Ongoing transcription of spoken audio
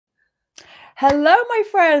Hello, my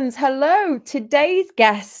friends. Hello. Today's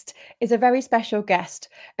guest is a very special guest,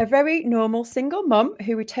 a very normal single mum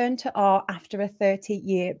who returned to art after a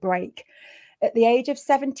 30-year break. At the age of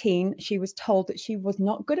 17, she was told that she was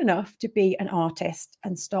not good enough to be an artist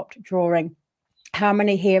and stopped drawing. How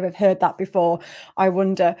many here have heard that before? I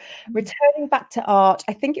wonder. Returning back to art,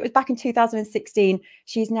 I think it was back in 2016,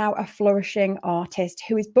 she's now a flourishing artist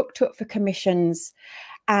who is booked up for commissions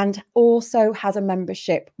and also has a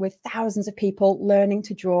membership with thousands of people learning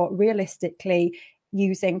to draw realistically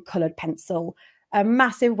using coloured pencil. A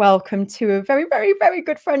massive welcome to a very, very, very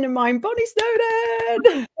good friend of mine, Bonny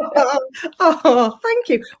Snowdon. Oh, thank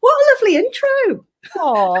you. What a lovely intro.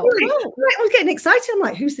 Oh, I was getting excited. I'm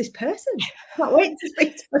like, who's this person? Can't wait to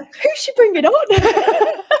speak to her. who's she bringing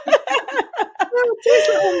on?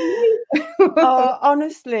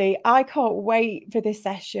 Honestly, I can't wait for this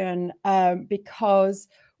session because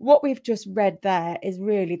what we've just read there is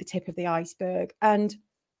really the tip of the iceberg. And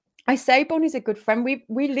I say Bonny's a good friend. We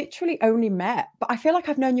literally only met, but I feel like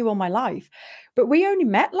I've known you all my life. But we only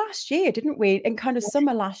met last year, didn't we? In kind of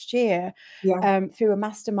summer last year, through a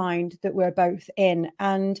mastermind that we're both in.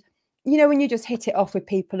 And you know, when you just hit it off with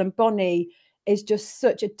people, and Bonny is just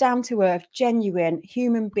such a down-to-earth, genuine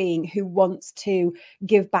human being who wants to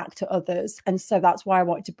give back to others. And so that's why I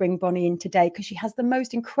wanted to bring Bonny in today, because she has the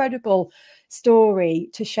most incredible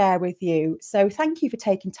story to share with you. So thank you for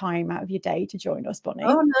taking time out of your day to join us, Bonny.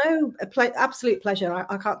 Oh no, absolute pleasure.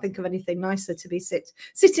 I can't think of anything nicer to be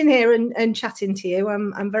sitting here and chatting to you.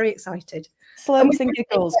 I'm very excited. Slurps and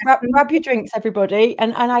giggles. Grab your drinks, everybody.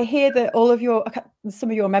 And I hear that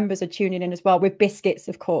some of your members are tuning in as well, with biscuits,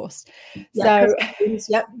 of course. Yeah, so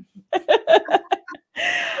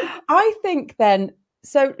I think then,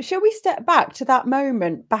 so shall we step back to that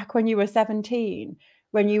moment back when you were 17,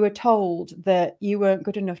 when you were told that you weren't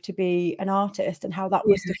good enough to be an artist, and how that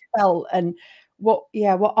must have felt, and what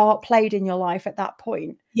art played in your life at that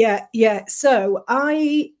point? Yeah. So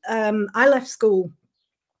I left school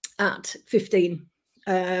at 15.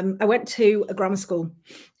 I went to a grammar school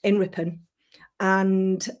in Ripon,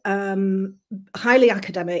 and highly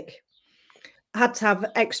academic. Had to have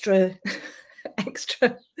extra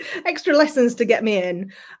lessons to get me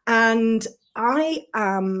in, and I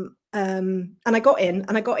got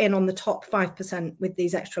in on the top 5% with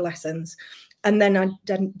these extra lessons, and then I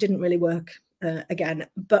didn't really work again.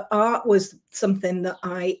 But art was something that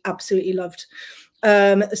I absolutely loved.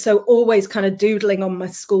 So always kind of doodling on my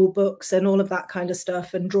school books and all of that kind of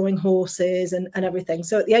stuff, and drawing horses and everything.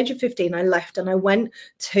 So at the age of 15, I left and I went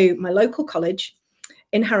to my local college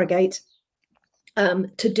in Harrogate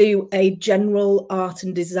to do a general art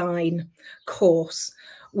and design course,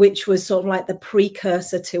 which was sort of like the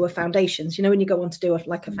precursor to a foundations. You know, when you go on to do a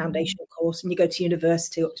foundation course and you go to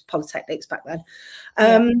university, or polytechnics back then.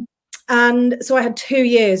 And so I had 2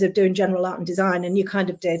 years of doing general art and design, and you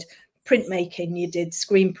kind of did printmaking, you did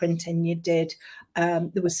screen printing, you did,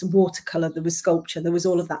 there was some watercolor, there was sculpture, there was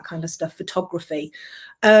all of that kind of stuff, photography.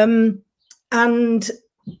 And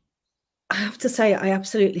I have to say, I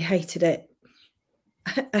absolutely hated it.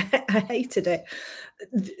 I hated it.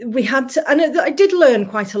 We had to, and I did learn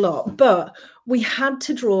quite a lot, but we had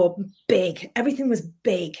to draw big. Everything was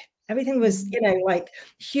big. Everything was, you know, like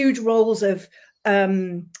huge rolls of,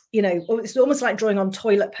 you know, it's almost like drawing on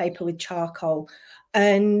toilet paper with charcoal.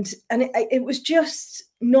 And it was just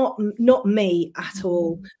not me at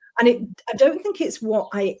all. And I don't think it's what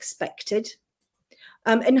I expected.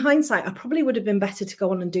 In hindsight, I probably would have been better to go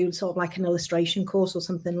on and do sort of like an illustration course or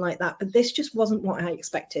something like that. But this just wasn't what I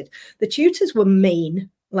expected. The tutors were mean,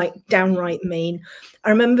 like downright mean. I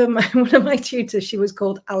remember one of my tutors, she was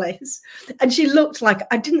called Alice, and she looked like,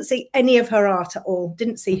 I didn't see any of her art at all.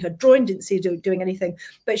 Didn't see her drawing, didn't see her doing anything.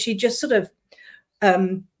 But she just sort of,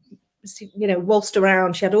 you know, waltzed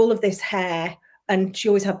around. She had all of this hair, and she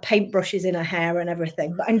always had paintbrushes in her hair and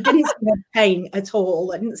everything, but I didn't see her paint at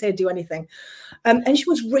all. I didn't see her do anything. And she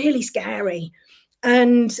was really scary.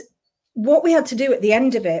 And what we had to do at the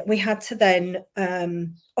end of it, we had to then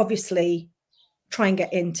obviously try and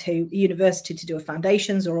get into university to do a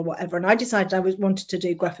foundations or whatever. And I decided I wanted to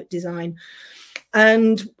do graphic design.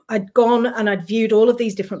 And I'd gone and I'd viewed all of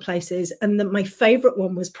these different places. And my favorite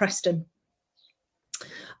one was Preston.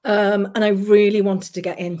 And I really wanted to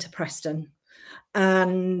get into Preston.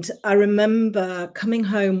 And I remember coming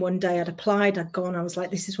home one day, I'd applied, I'd gone, I was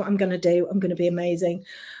like, this is what I'm going to do. I'm going to be amazing.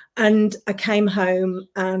 And I came home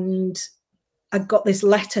and I got this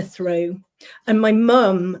letter through, and my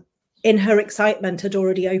mum, in her excitement, had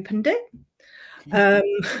already opened it.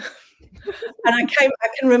 And I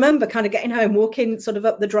can remember kind of getting home, walking sort of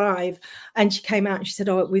up the drive, and she came out and she said,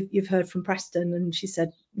 "Oh, you've heard from Preston," and she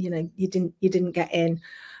said, "You know, you didn't get in."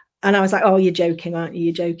 And I was like, "Oh, you're joking, aren't you?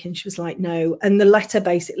 You're joking." She was like, "No." And the letter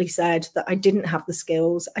basically said that I didn't have the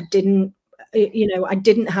skills. I didn't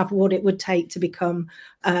have what it would take to become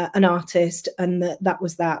an artist, and that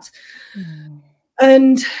was that.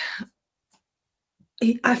 And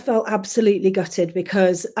I felt absolutely gutted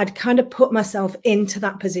because I'd kind of put myself into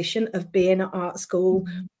that position of being at art school,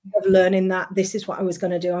 of learning that this is what I was going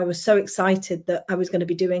to do. I was so excited that I was going to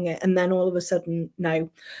be doing it. And then all of a sudden, no.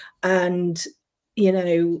 And, you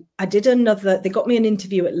know, they got me an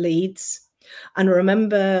interview at Leeds. And I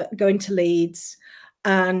remember going to Leeds,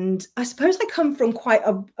 and I suppose I come from quite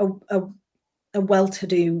a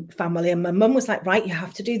well-to-do family, and my mum was like, right, you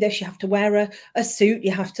have to do this, you have to wear a suit, you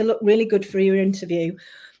have to look really good for your interview.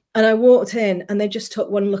 And I walked in and they just took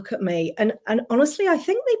one look at me, and honestly, I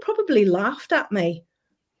think they probably laughed at me,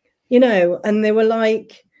 you know, and they were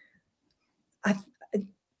like,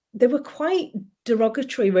 they were quite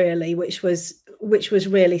derogatory, really, which was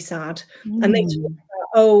really sad. And they talked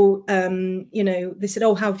about, you know, they said,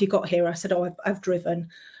 "Oh, how have you got here?" I said, "Oh, I've driven."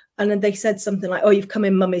 And then they said something like, "Oh, you've come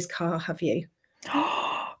in mummy's car, have you?"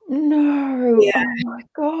 No. Yeah. Oh my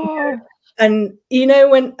God. And, you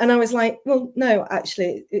know, and I was like, well, no,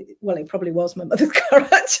 actually, it probably was my mother's car,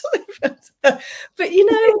 actually. But you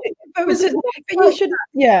know, it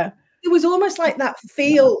was almost like that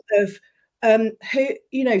feel of who,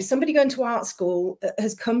 you know, somebody going to art school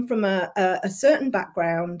has come from a certain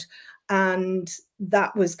background, and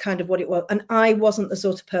that was kind of what it was. And I wasn't the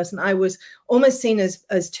sort of person. I was almost seen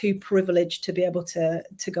as too privileged to be able to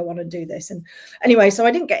go on and do this. And anyway, so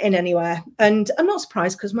I didn't get in anywhere, and I'm not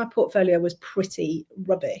surprised because my portfolio was pretty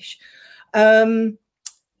rubbish.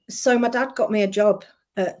 So my dad got me a job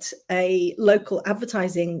at a local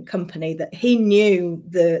advertising company that he knew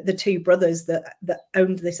the two brothers that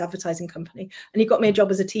owned this advertising company, and he got me a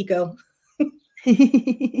job as a tea girl.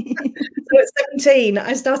 So at 17,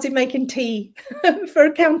 I started making tea for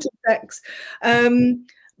accounting checks.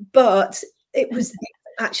 But it was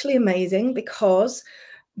actually amazing because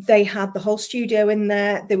they had the whole studio in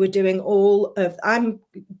there. They were doing all of, I'm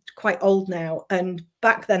quite old now, and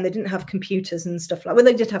back then they didn't have computers and stuff like, well,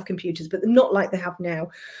 they did have computers, but not like they have now.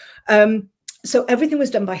 So everything was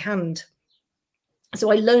done by hand.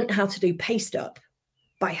 So I learned how to do paste up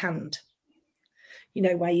by hand. You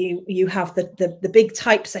know, where you have the big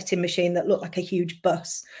typesetting machine that looked like a huge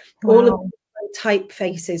bus. Wow. All of the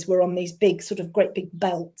typefaces were on these big, sort of great big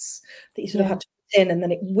belts that you sort of had to put in, and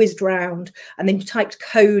then it whizzed round, and then you typed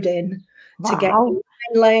code in to get your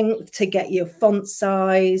line length, to get your font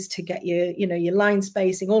size, to get your, you know, your line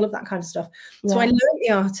spacing, all of that kind of stuff. So I learned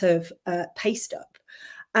the art of paste up,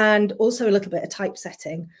 and also a little bit of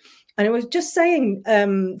typesetting. And I was just saying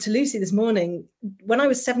to Lucy this morning, when I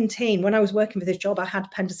was 17, when I was working for this job, I had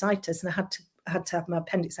appendicitis, and I had to have my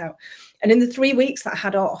appendix out. And in the 3 weeks that I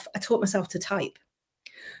had off, I taught myself to type.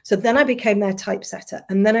 So then I became their typesetter,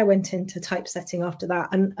 and then I went into typesetting after that.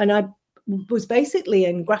 And I was basically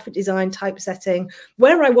in graphic design, typesetting,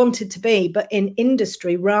 where I wanted to be, but in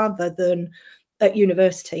industry rather than at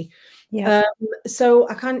university. Yeah. So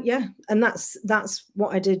I can't, and that's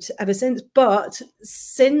what I did ever since. But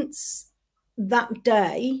since that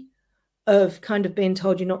day of kind of being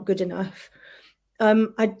told you're not good enough,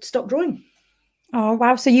 I stopped drawing. Oh,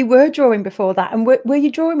 wow. So you were drawing before that. And were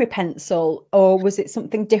you drawing with pencil, or was it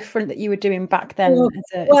something different that you were doing back then?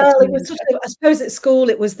 It was sort of, I suppose at school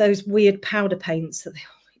it was those weird powder paints that,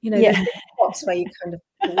 you know, those pots where you kind of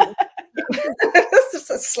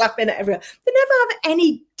slapping it everywhere. They never have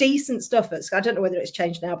any decent stuff at school. I don't know whether it's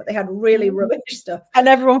changed now, but they had really rubbish stuff. And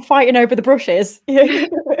everyone fighting over the brushes. There's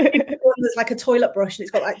like a toilet brush, and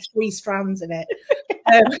it's got like 3 strands in it.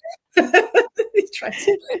 So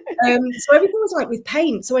everything was like with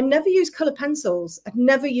paint. So I never used colour pencils. I'd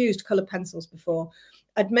never used colour pencils before.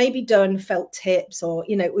 I'd maybe done felt tips, or,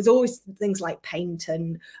 you know, it was always things like paint.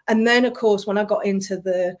 And then, of course, when I got into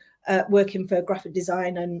the working for graphic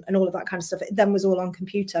design and all of that kind of stuff, it then was all on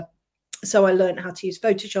computer. So I learned how to use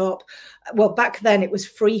Photoshop. Well, back then it was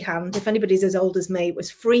freehand. If anybody's as old as me, it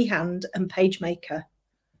was freehand and PageMaker.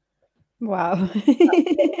 Wow.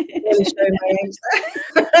 Really showing my age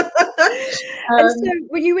there. And so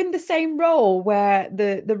were you in the same role where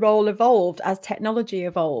the role evolved as technology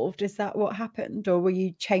evolved? Is that what happened, or were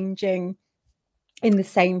you changing in the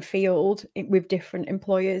same field with different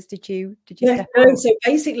employers? Did you Yeah, step no, out? so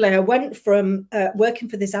basically I went from working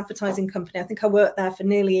for this advertising company. I think I worked there for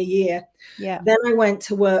nearly a year. Yeah. Then I went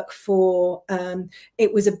to work for,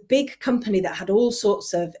 it was a big company that had all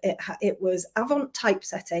sorts of, it was Avant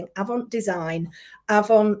typesetting, Avant design,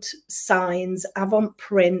 Avant signs, Avant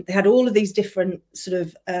print. They had all of these different sort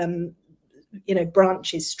of, you know,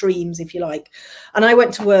 branches, streams, if you like. And I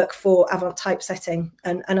went to work for Avant typesetting,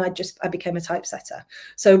 and I became a typesetter.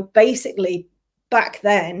 So basically, back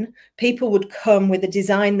then, people would come with a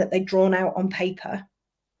design that they'd drawn out on paper,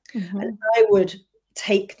 and I would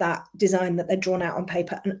take that design that they'd drawn out on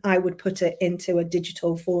paper and I would put it into a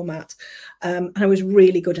digital format. And I was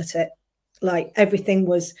really good at it. Like everything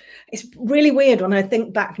was, it's really weird when I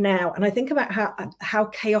think back now and I think about how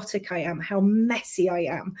chaotic I am, how messy I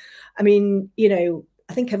am. I mean, you know,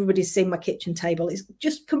 I think everybody's seen my kitchen table. It's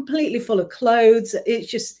just completely full of clothes. It's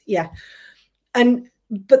just, yeah.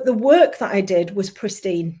 But the work that I did was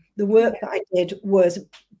pristine. The work that I did was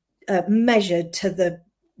measured to the,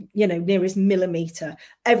 you know, nearest millimeter.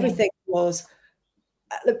 Everything was,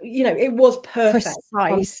 you know, it was perfect.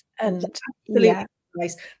 Precise and absolutely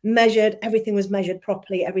precise. Measured. Everything was measured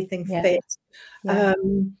properly. Everything fit.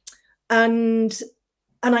 And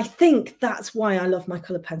I think that's why I love my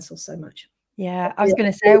colored pencils so much. Yeah, I was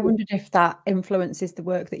going to say, I wondered if that influences the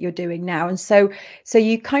work that you're doing now. And so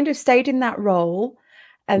you kind of stayed in that role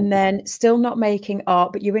and then still not making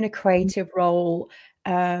art, but you're in a creative role.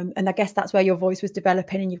 And I guess that's where your voice was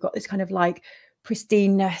developing, and you've got this kind of like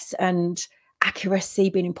pristineness and accuracy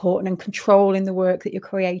being important and control in the work that you're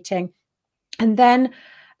creating. And then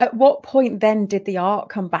at what point then did the art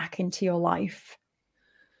come back into your life?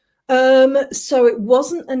 So it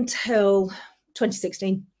wasn't until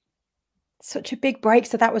 2016. Such a big break.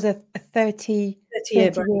 So that was a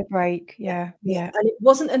 30-year break. Yeah. And it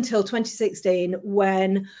wasn't until 2016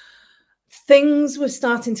 when things were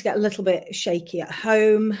starting to get a little bit shaky at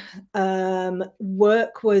home.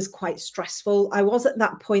 Work was quite stressful. I was at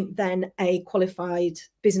that point then a qualified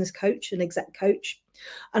business coach, an exec coach,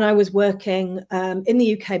 and I was working in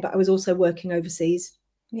the UK, but I was also working overseas,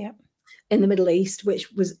 in the Middle East,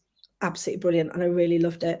 which was absolutely brilliant, and I really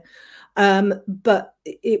loved it. But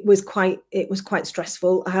it was quite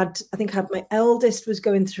stressful. I think my eldest was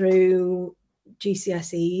going through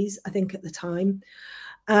GCSEs, I think at the time,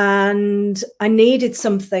 and I needed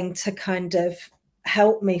something to kind of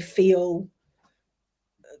help me feel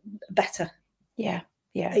better. You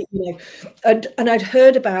know, and I'd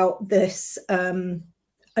heard about this, and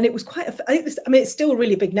it was quite. I mean, it's still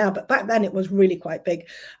really big now, but back then it was really quite big.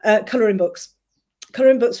 Colouring books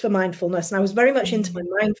for mindfulness, and I was very much into my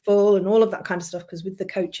mindful and all of that kind of stuff because with the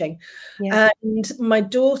coaching. And my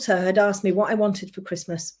daughter had asked me what I wanted for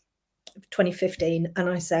Christmas 2015, and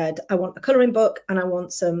I said I want a colouring book and I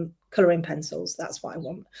want some colouring pencils. That's what I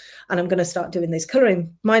want, and I'm going to start doing this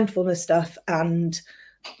colouring mindfulness stuff, and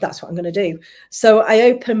that's what I'm going to do. So I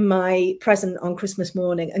opened my present on Christmas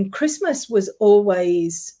morning, and Christmas was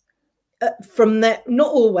always from that, not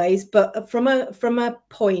always, but from a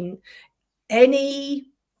point, anything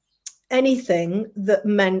that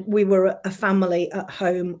meant we were a family at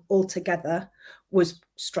home all together was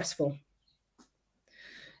stressful.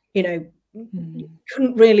 You know, you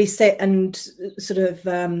couldn't really sit and sort of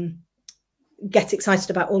get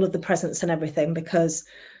excited about all of the presents and everything because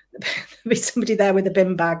there'd be somebody there with a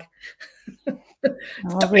bin bag.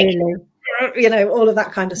 Oh, really? You know, all of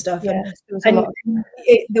that kind of stuff. Yeah,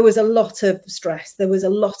 there was a lot of stress. There was a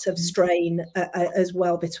lot of strain as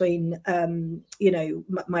well between, you know,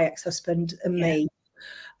 my ex-husband and me.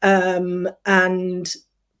 And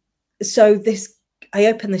so I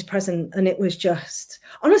opened this present and it was just,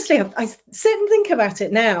 honestly, I sit and think about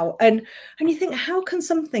it now, and you think, how can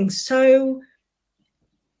something so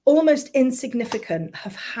almost insignificant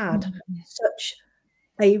have had such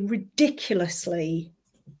a ridiculously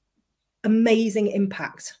amazing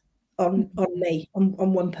impact on me,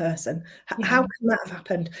 on one person? How can that have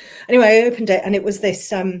happened? Anyway, I opened it and it was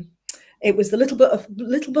this, it was the little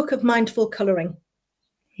book of mindful colouring.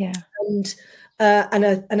 And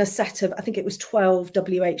a set of, I think it was 12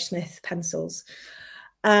 W.H. Smith pencils.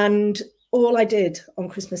 And all I did on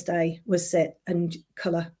Christmas Day was sit and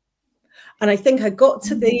colour. And I think I got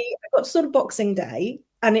to sort of Boxing Day,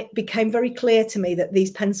 and it became very clear to me that these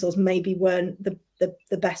pencils maybe weren't the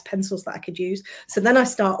best pencils that I could use. So then I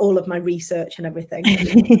start all of my research and everything.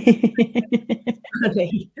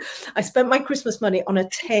 I spent my Christmas money on a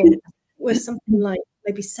tin with something like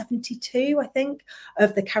maybe 72, I think,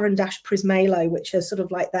 of the Caran d'Ache Prismalo, which are sort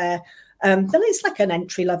of like it's like an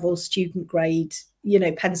entry-level student grade you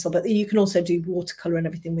know, pencil, but you can also do watercolor and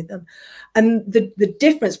everything with them. And the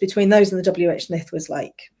difference between those and the WH Smith was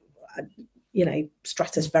like, you know,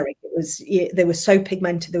 stratospheric. It was, they were so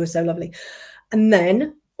pigmented, they were so lovely. And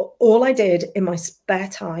then all I did in my spare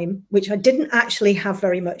time, which I didn't actually have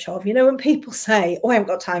very much of, you know, when people say, oh, I haven't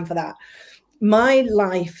got time for that. My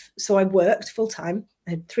life, so I worked full time.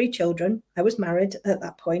 I had 3 children. I was married at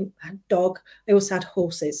that point. I had a dog. I also had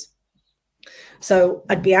horses. So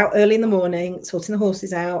I'd be out early in the morning, sorting the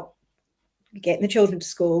horses out, getting the children to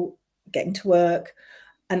school, getting to work,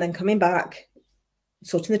 and then coming back,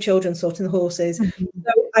 sorting the children, sorting the horses. Mm-hmm.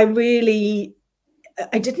 So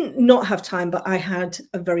I didn't not have time, but I had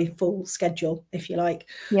a very full schedule, if you like.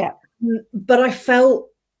 Yeah. But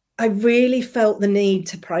I really felt the need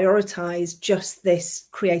to prioritize just this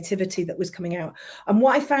creativity that was coming out. And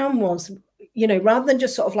what I found was, you know, rather than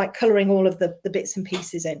just sort of like coloring all of the bits and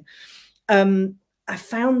pieces in, I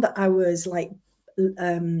found that I was like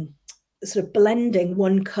sort of blending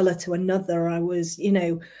one color to another. I was, you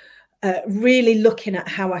know, really looking at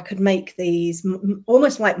how I could make these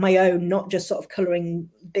almost like my own, not just sort of coloring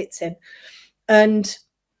bits in. And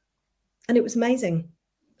it was amazing.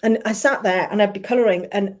 And I sat there and I'd be coloring,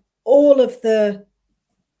 and all of the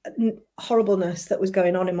horribleness that was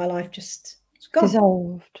going on in my life just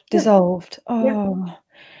gone. Dissolved. Oh. Yeah.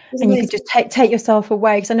 And you could just take yourself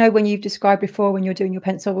away. Because I know when you've described before, when you're doing your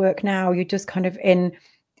pencil work now, you're just kind of in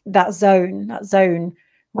that zone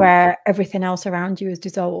where everything else around you is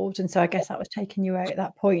dissolved. And so I guess that was taking you out at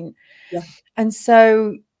that point. Yeah. And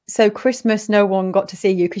so Christmas, no one got to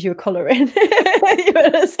see you because you were colouring. You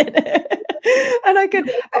were sitting there. And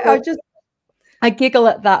I giggle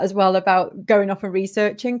at that as well, about going off and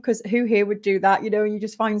researching, because who here would do that? You know, and you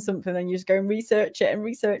just find something and you just go and research it.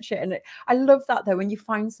 And I love that though, when you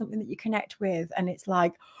find something that you connect with and it's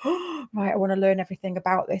like, oh, right, I want to learn everything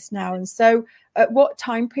about this now. And so at what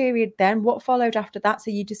time period then, what followed after that? So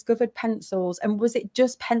you discovered pencils, and was it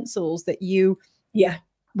just pencils that you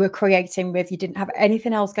were creating with? You didn't have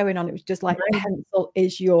anything else going on? It was just like pencil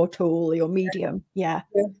is your tool, your medium. Yeah.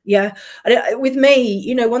 With me,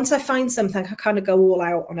 you know, once I find something, I kind of go all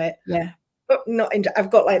out on it. But I've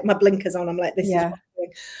got like my blinkers on. I'm like, this is what I'm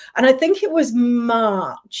doing. And I think it was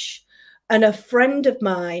March, and a friend of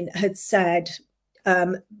mine had said,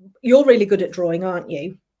 you're really good at drawing, aren't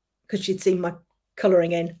you? Because she'd seen my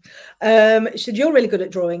colouring in. She said, you're really good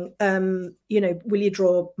at drawing. You know, will you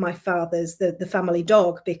draw my father's, the family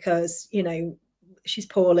dog? Because, you know, she's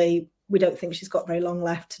poorly. We don't think she's got very long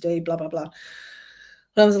left to do, blah, blah, blah.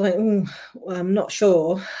 And I was like, well, I'm not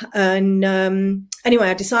sure. And anyway,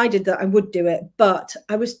 I decided that I would do it, but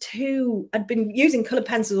I'd been using coloured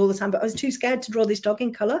pencils all the time, but I was too scared to draw this dog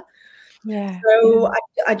in colour. So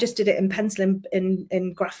I just did it in pencil,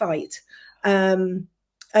 in graphite.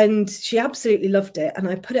 And she absolutely loved it. And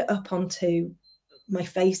I put it up onto my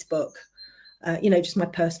Facebook, you know, just my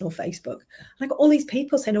personal Facebook. And I got all these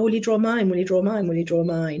people saying, oh, will you draw mine? Will you draw mine? Will you draw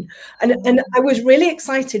mine? And I was really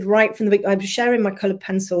excited right from the beginning. I was sharing my coloured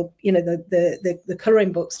pencil, you know, the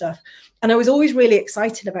colouring book stuff. And I was always really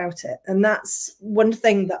excited about it. And that's one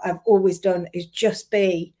thing that I've always done, is just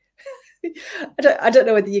be, I don't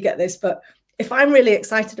know whether you get this, but if I'm really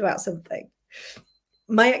excited about something,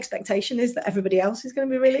 my expectation is that everybody else is going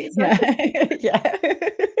to be really excited. Yeah,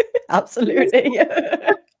 absolutely.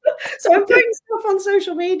 So I'm putting stuff on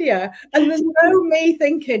social media, and there's no me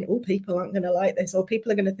thinking, oh, people aren't going to like this, or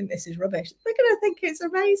people are going to think this is rubbish. They're going to think it's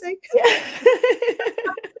amazing.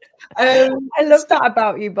 I love that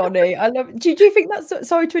about you, Bonny. Do you think that's,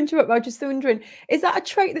 sorry to interrupt, but I'm just wondering, is that a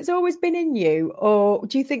trait that's always been in you, or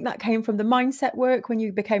do you think that came from the mindset work when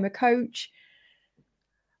you became a coach?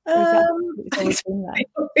 It's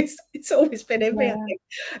always been in me. I think.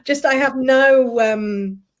 I have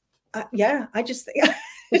no I just think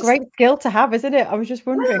a great skill to have, isn't it? I was just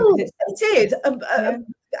wondering. Well, it is.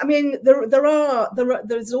 I mean,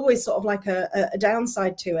 there's always sort of like a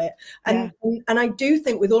downside to it, and I do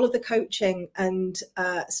think with all of the coaching and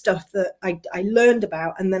stuff that I learned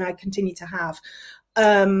about, and then I continue to have,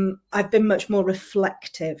 I've been much more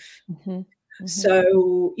reflective.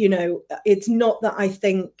 So, you know, it's not that I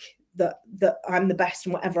think that I'm the best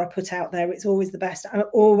and whatever I put out there, it's always the best. I'm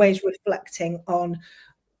always reflecting on,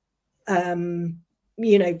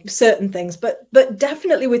 you know, certain things, but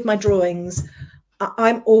definitely with my drawings,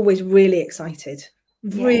 I'm always really excited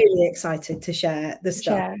to share the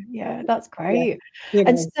stuff. Yeah, that's great.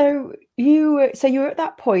 And so you were at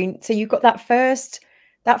that point, so you got that first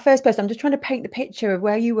post. I'm just trying to paint the picture of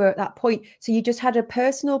where you were at that point. So you just had a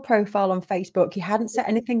personal profile on Facebook. You hadn't set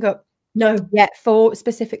anything up yet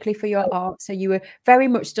specifically for your art. So you were very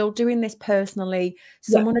much still doing this personally.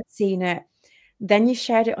 Someone had seen it. Then you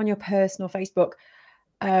shared it on your personal Facebook.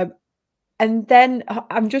 And then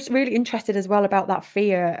I'm just really interested as well about that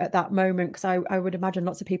fear at that moment, because I would imagine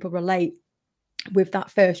lots of people relate with that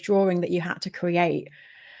first drawing that you had to create.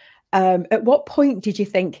 At what point did you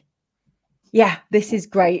think, yeah, this is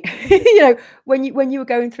great? When you were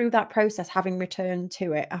going through that process, having returned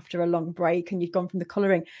to it after a long break and you've gone from the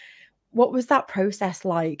colouring, what was that process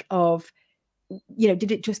like of,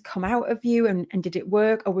 did it just come out of you and did it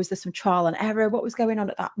work, or was there some trial and error? What was going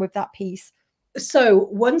on with that piece? So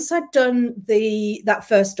once I'd done that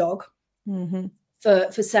first dog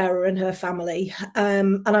for Sarah and her family,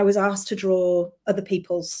 and I was asked to draw other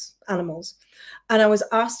people's animals, and I was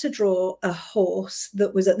asked to draw a horse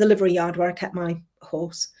that was at the livery yard where I kept my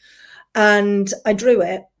horse, and I drew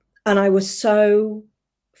it, and I was so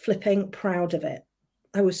flipping proud of it.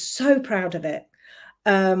 I was so proud of it,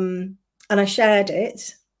 and I shared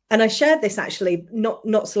it. And I shared this actually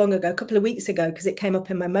not so long ago, a couple of weeks ago, because it came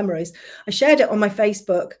up in my memories. I shared it on my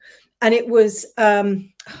Facebook, and it was, do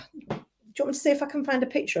you want me to see if I can find a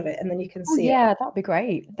picture of it and then you can see it? Yeah, that would be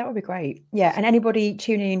great. That would be great. Yeah. And anybody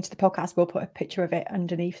tuning into the podcast, we'll put a picture of it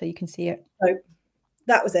underneath so you can see it. So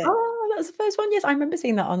that was it. Oh, that was the first one. Yes, I remember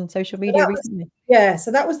seeing that on social media recently.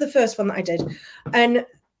 So that was the first one that I did. And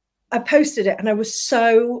I posted it and I was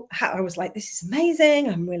so happy. I was like, this is amazing.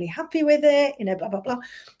 I'm really happy with it, blah, blah, blah.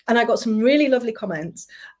 And I got some really lovely comments.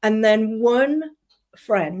 And then one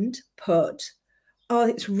friend put, oh,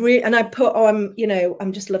 it's real. And I put, oh,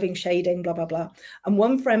 I'm just loving shading, blah, blah, blah. And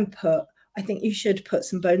one friend put, I think you should put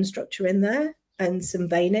some bone structure in there and some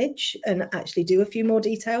veinage and actually do a few more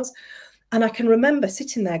details. And I can remember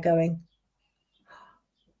sitting there going,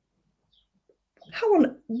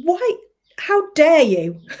 how dare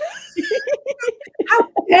you? How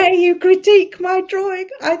dare you critique my drawing?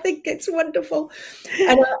 I think it's wonderful.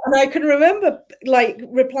 And I can remember like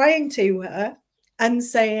replying to her and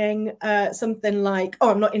saying something like, oh,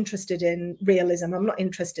 I'm not interested in realism. I'm not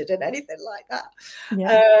interested in anything like that.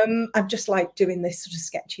 Yeah. I'm just like doing this sort of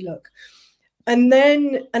sketchy look. And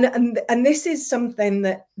then, and this is something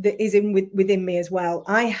that is within me as well.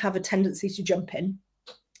 I have a tendency to jump in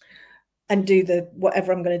and do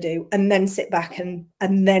whatever I'm going to do, and then sit back and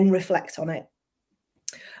then reflect on it.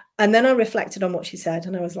 And then I reflected on what she said,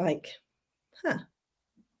 and I was like,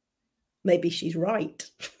 maybe she's right.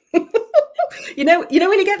 you know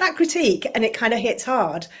when you get that critique and it kind of hits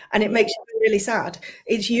hard and it makes you feel really sad,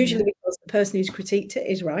 it's usually because the person who's critiqued it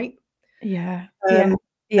is right. Yeah.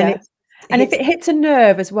 And if it hits a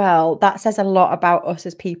nerve as well, that says a lot about us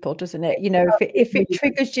as people, doesn't it? If it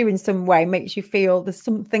triggers you in some way, makes you feel there's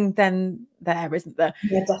something then there, isn't there?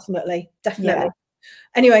 Yeah, definitely. Yeah.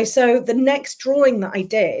 Anyway, so the next drawing that I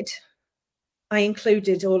did, I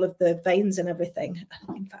included all of the veins and everything.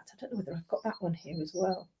 In fact, I don't know whether I've got that one here as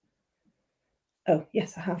well. Oh,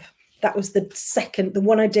 yes, I have. That was the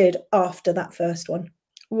one I did after that first one.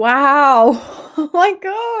 Wow. Oh my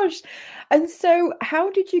gosh. And so how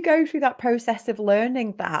did you go through that process of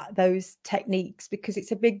learning those techniques? Because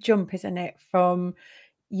it's a big jump, isn't it? From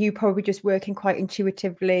you probably just working quite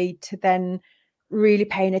intuitively to then really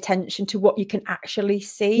paying attention to what you can actually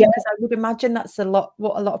see. Because I would imagine that's what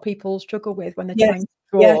a lot of people struggle with when they're trying to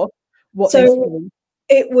draw what they see.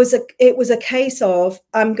 It was a case of,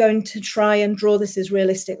 I'm going to try and draw this as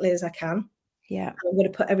realistically as I can. Yeah. I'm going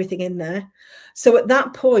to put everything in there. So at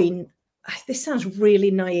that point, this sounds really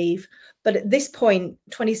naive, but at this point,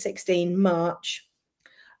 2016, March,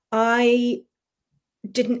 I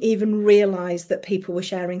didn't even realize that people were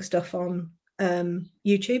sharing stuff on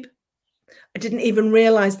YouTube. I didn't even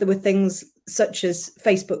realize there were things such as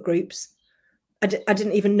Facebook groups. I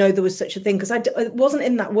didn't even know there was such a thing, because I wasn't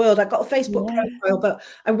in that world. I got a Facebook profile, but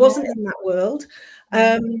I wasn't in that world.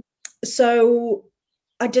 So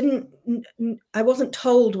I wasn't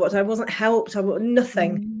told what, I wasn't helped,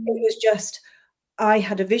 nothing. It was just, I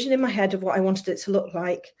had a vision in my head of what I wanted it to look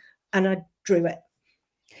like, and I drew it.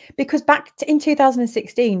 Because in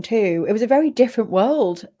 2016 too, it was a very different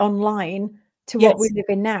world online to what we live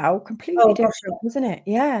in now. Completely different, wasn't it?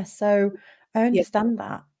 Yeah. So I understand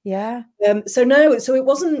that. Yeah. So it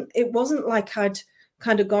wasn't like I'd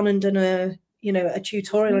kind of gone and done a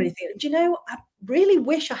tutorial or anything. Do I really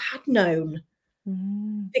wish I had known.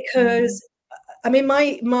 Because I mean,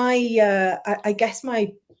 I guess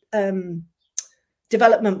my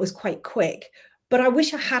development was quite quick, but I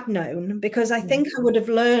wish I had known, because I think I would have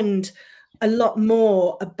learned a lot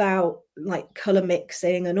more about like color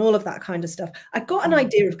mixing and all of that kind of stuff. I got an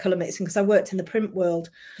idea of color mixing because I worked in the print world.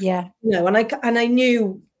 Yeah. And I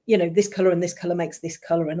knew you know, this color and this color makes this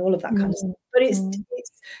color and all of that kind of stuff. But it's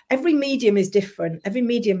every medium is different. Every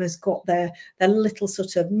medium has got their little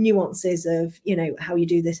sort of nuances of, you know, how you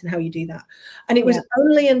do this and how you do that. And it was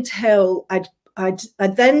only until I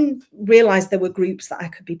then realized there were groups that I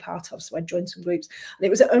could be part of. So I joined some groups, and it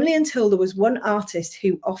was only until there was one artist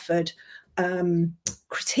who offered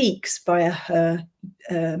critiques via her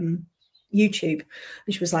YouTube,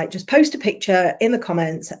 and she was like, just post a picture in the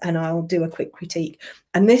comments and I'll do a quick critique.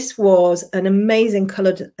 And this was an amazing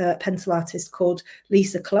coloured pencil artist called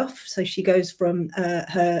Lisa Clough. So she goes from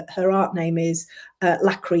her art name is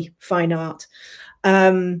Lacquery Fine Art.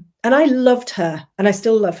 And I loved her, and I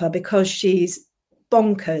still love her, because she's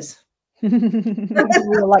bonkers. We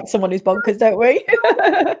all like someone who's bonkers, don't we?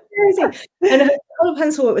 And her colour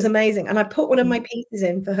pencil work was amazing, and I put one of my pieces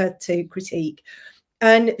in for her to critique,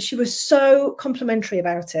 and she was so complimentary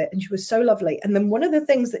about it, and she was so lovely. And then one of the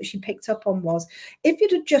things that she picked up on was, if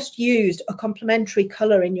you'd have just used a complementary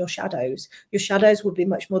colour in your shadows would be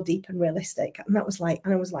much more deep and realistic. And that was like,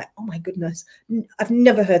 and I was like, oh my goodness, I've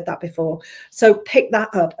never heard that before. So picked that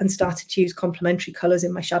up and started to use complementary colours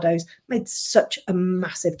in my shadows. Made such a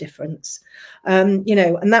massive difference. You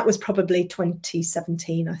know, and that was probably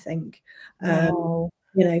 2017, I think. Wow.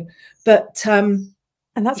 You know, but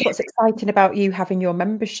and that's what's exciting about you having your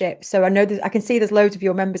membership. So I know I can see there's loads of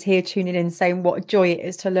your members here tuning in saying what a joy it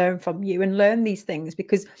is to learn from you and learn these things,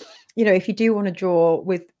 because, you know, if you do want to draw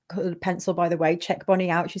with coloured pencil, by the way, check Bonny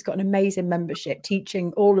out. She's got an amazing membership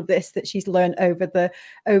teaching all of this that she's learned over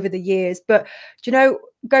the years. But, do you know,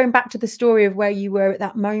 going back to the story of where you were at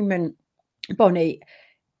that moment, Bonny,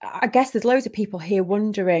 I guess there's loads of people here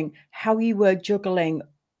wondering how you were juggling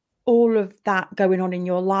all of that going on in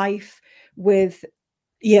your life with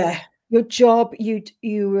your job.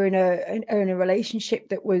 You were in a relationship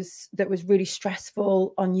that was really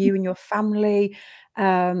stressful on you and your family,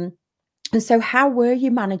 and so how were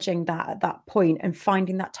you managing that at that point and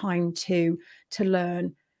finding that time to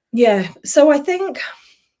learn? So I think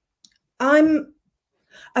I'm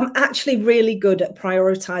actually really good at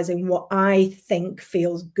prioritizing what I think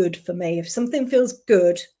feels good for me. If something feels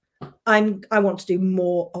good, I want to do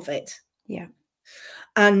more of it.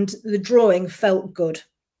 And the drawing felt good.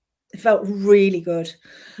 It felt really good.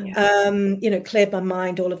 You know, cleared my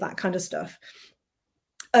mind, all of that kind of stuff.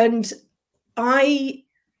 And I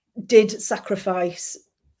did sacrifice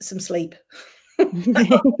some sleep. I'll be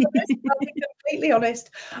completely honest.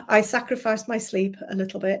 I sacrificed my sleep a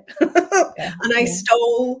little bit. And I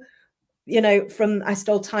stole, you know, I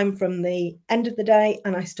stole time from the end of the day,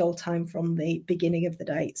 and I stole time from the beginning of the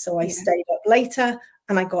day. So I stayed up later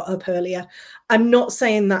and I got up earlier. I'm not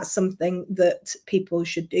saying that's something that people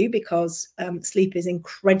should do, because sleep is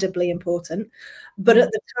incredibly important. But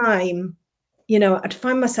at the time, you know, I'd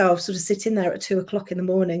find myself sort of sitting there at 2 o'clock in the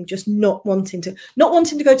morning, just not wanting to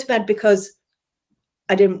go to bed, because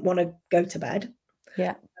I didn't want to go to bed.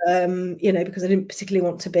 You know, because I didn't particularly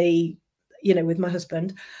want to be, you know, with my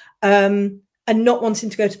husband, and not wanting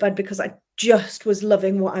to go to bed because I just was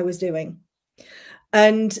loving what I was doing.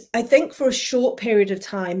 And I think for a short period of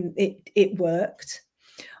time, it worked.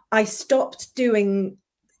 I stopped doing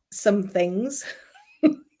some things.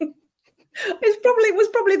 It was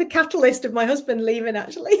probably the catalyst of my husband leaving,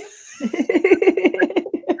 actually.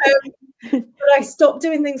 But I stopped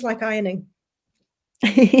doing things like ironing.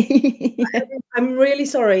 I'm really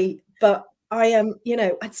sorry, but I am, you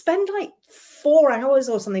know, I'd spend like 4 hours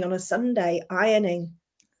or something on a Sunday ironing.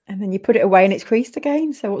 And then you put it away and it's creased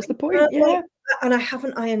again. So what's the point? And I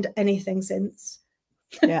haven't ironed anything since.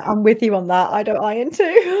 I'm with you on that. I don't iron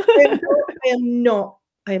too. I am not.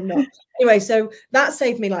 Anyway, so that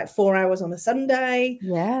saved me like 4 hours on a Sunday.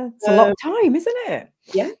 It's a lot of time, isn't it?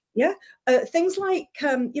 Things like,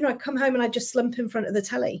 you know, I come home and I just slump in front of the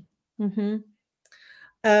telly. You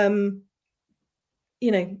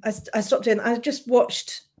know, I stopped in. I just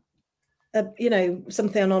watched, you know,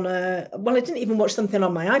 something on well, I didn't even watch something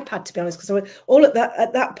on my iPad, to be honest, because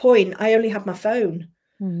at that point I only had my phone.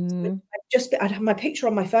 I'd have my picture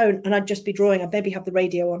on my phone and I'd just be drawing. I'd maybe have the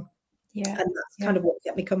radio on. And that's kind of what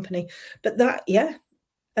kept me company. But that,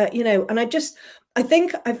 you know, and I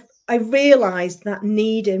think I realized that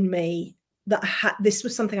need in me, that this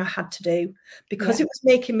was something I had to do, because it was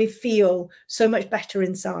making me feel so much better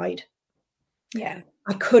inside.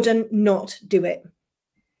 I couldn't not do it.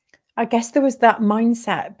 I guess there was that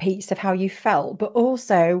mindset piece of how you felt, but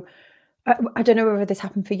also, I don't know whether this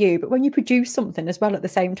happened for you, but when you produce something as well at the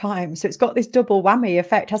same time, so it's got this double whammy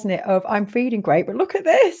effect, hasn't it? Of I'm feeling great, but look at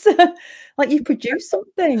this, like you've produced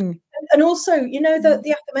something. And also, you know,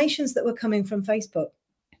 the affirmations that were coming from Facebook.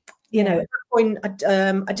 You know, at that point,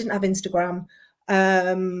 I didn't have Instagram.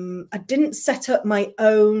 I didn't set up my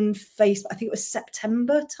own Facebook. I think it was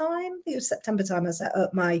September time. I think it was September time I set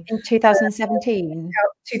up my... In 2017?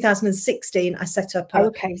 2016, I set up a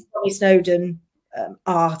okay. Bonny Snowdon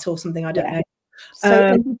art or something, I don't know. So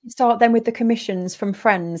and did you start then with the commissions from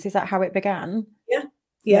friends? Is that how it began?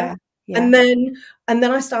 Yeah. And then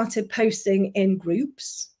I started posting in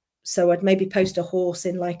groups. So I'd maybe post a horse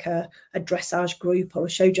in like a dressage group or a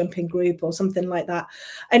show jumping group or something like that.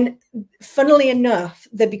 And funnily enough,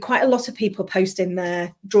 there'd be quite a lot of people posting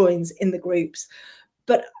their drawings in the groups.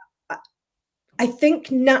 But I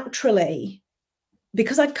think naturally,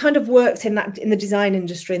 because I'd kind of worked in the design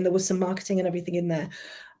industry and there was some marketing and everything in there,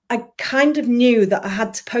 I kind of knew that I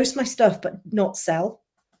had to post my stuff but not sell.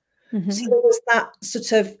 Mm-hmm. So there was that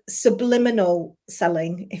sort of subliminal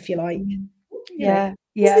selling, if you like. Yeah.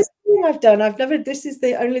 This is the thing I've done. This is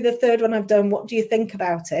only the third one I've done. What do you think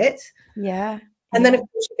about it? Yeah. And then of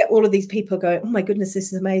course you get all of these people going, oh my goodness,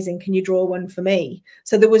 this is amazing. Can you draw one for me?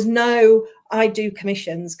 So there was no, I do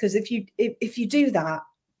commissions, because if you do that,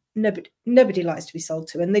 nobody likes to be sold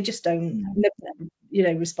to, and they just don't,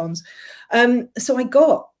 responds. So I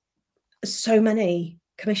got so many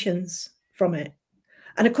commissions from it.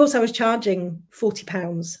 And of course I was charging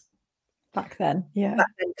 £40 back then,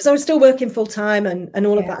 because I was still working full time and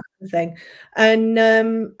all of that kind of thing. And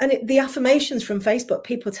the affirmations from Facebook,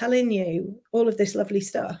 people telling you all of this lovely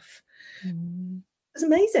stuff, was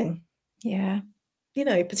amazing. Yeah,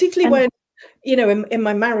 particularly when in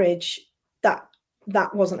my marriage that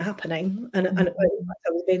wasn't happening, and I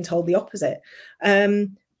was being told the opposite. But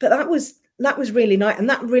that was really nice, and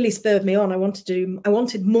that really spurred me on. I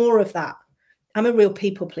wanted more of that. I'm a real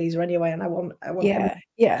people pleaser anyway, and I want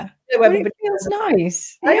it feels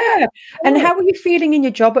nice. And how were you feeling in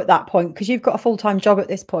your job at that point? Because you've got a full-time job at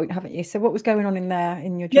this point, haven't you? So what was going on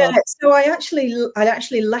in your job? So I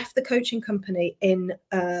actually left the coaching company in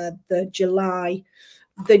the July.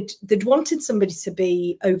 They'd wanted somebody to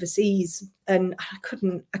be overseas, and I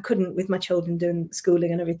couldn't with my children doing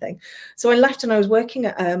schooling and everything. So I left, and I was working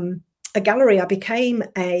at a gallery. I became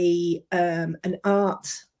an art,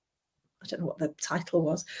 I don't know what the title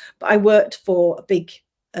was, but I worked for a big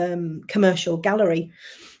commercial gallery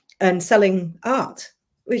and selling art,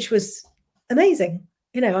 which was amazing.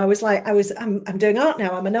 I was like, I'm doing art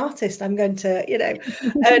now. I'm an artist. I'm going to,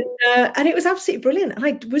 and it was absolutely brilliant. And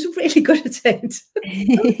I was really good at it.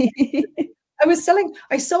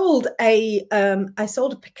 I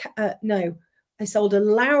sold a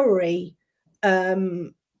Lowry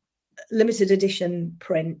limited edition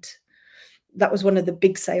print. That was one of the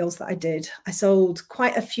big sales that I did. I sold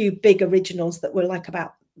quite a few big originals that were like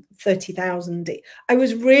about 30,000. I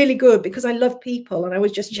was really good because I love people, and I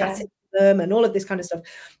was just chatting to them and all of this kind of stuff.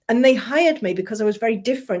 And they hired me because I was very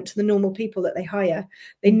different to the normal people that they hire.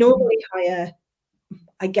 They normally hire,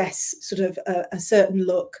 I guess, sort of a certain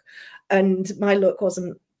look, and my look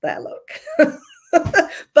wasn't their look.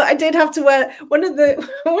 But I did have to wear one of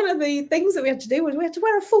the things that we had to do was we had to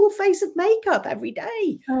wear a full face of makeup every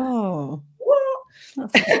day. Oh,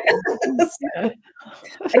 what? I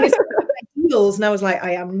used to wear heels, and I was like,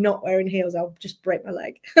 I am not wearing heels. I'll just break my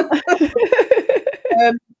leg.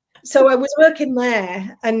 So I was working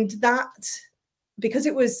there, and that, because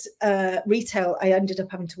it was retail, I ended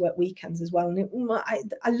up having to work weekends as well. And I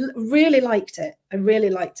really liked it.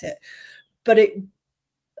 But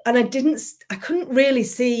I couldn't really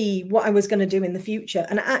see what I was going to do in the future.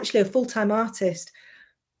 And actually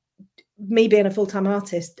me being a full-time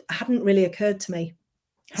artist hadn't really occurred to me.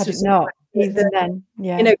 Had it not, even then,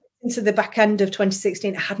 into the back end of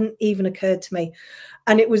 2016, it hadn't even occurred to me.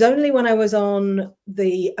 And it was only when I was I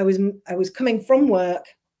was coming from work,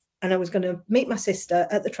 and I was going to meet my sister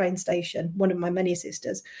at the train station, one of my many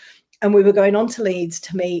sisters, and we were going on to Leeds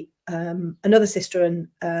to meet another sister and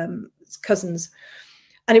cousins.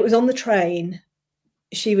 And it was on the train,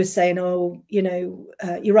 she was saying, oh,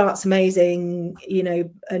 your art's amazing,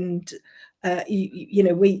 and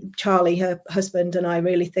Charlie, her husband, and I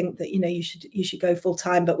really think that, you should go full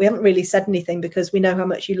time, but we haven't really said anything because we know how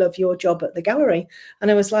much you love your job at the gallery.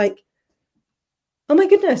 And I was like, oh my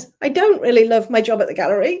goodness, I don't really love my job at the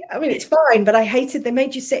gallery. I mean, it's fine, but I hated, they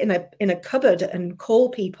made you sit in a cupboard and call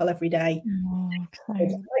people every day.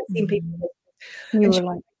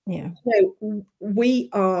 We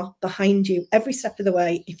are behind you every step of the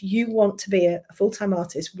way. If you want to be a full-time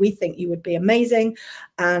artist, we think you would be amazing,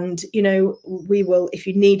 and we will, if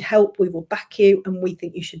you need help, we will back you, and we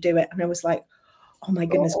think you should do it. And I was like, oh my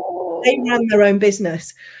goodness, they ran their own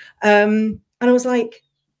business, and I was like,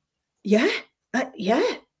 yeah,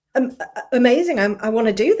 Amazing. I want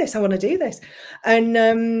to do this. I want to do this.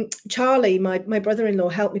 And Charlie, my brother-in-law,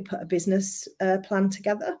 helped me put a business plan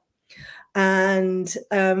together. And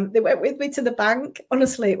they went with me to the bank.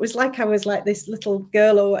 Honestly, it was like I was like this little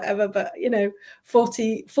girl or whatever, but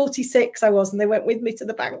 46 I was, and they went with me to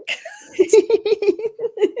the bank.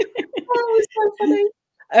 Oh, it was so funny.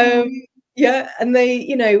 Yeah, and they,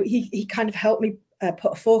 he kind of helped me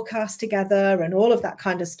put a forecast together and all of that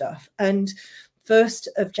kind of stuff. And 1st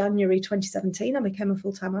of January 2017, I became a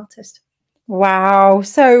full-time artist. Wow.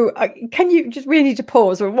 So can you just really need to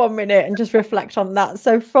pause for 1 minute and just reflect on that?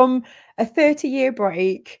 So from a 30-year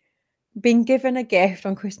break, being given a gift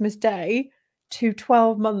on Christmas Day, to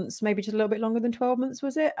 12 months, maybe just a little bit longer than 12 months,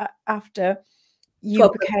 was it? After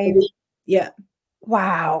you became... Yeah.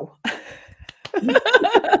 Wow.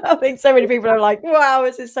 I think so many people are like, wow,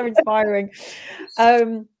 this is so inspiring.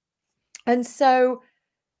 And so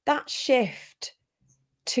that shift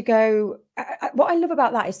to go, what I love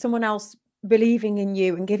about that is someone else believing in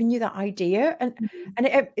you and giving you that idea. And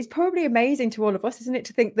it's probably amazing to all of us, isn't it,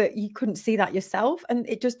 to think that you couldn't see that yourself, and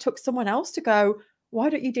it just took someone else to go, why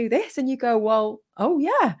don't you do this? And you go, well, oh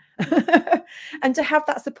yeah. And to have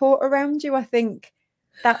that support around you, I think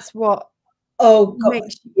that's what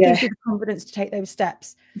gives you the confidence to take those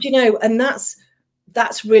steps. Do you know, and that's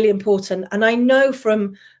really important. And I know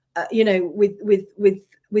from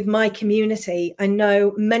with my community, I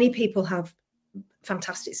know many people have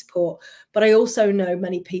fantastic support, but I also know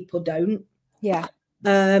many people don't. Yeah.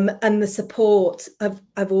 And the support,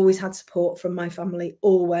 I've always had support from my family,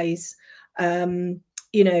 always. And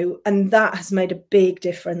that has made a big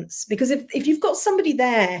difference, because if you've got somebody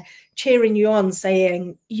there cheering you on,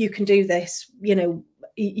 saying you can do this, you're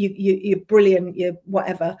brilliant, you're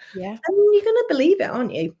whatever, yeah, and you're going to believe it,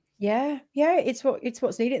 aren't you? Yeah, it's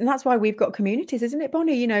what's needed. And that's why we've got communities, isn't it,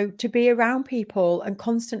 Bonny? To be around people and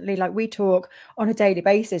constantly, like we talk on a daily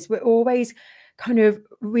basis, we're always kind of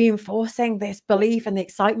reinforcing this belief and the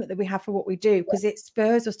excitement that we have for what we do, because it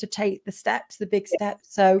spurs us to take the steps, the big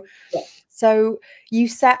steps. So you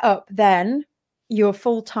set up then your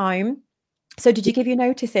full-time. So did you give your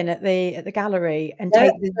notice in at the gallery and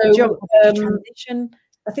take the jump of transition?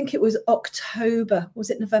 I think it was October.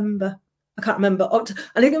 Was it November? I can't remember.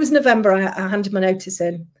 I think it was November. I handed my notice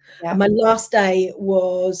in. Yeah. And my last day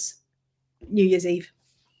was New Year's Eve.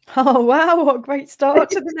 Oh, wow. What a great start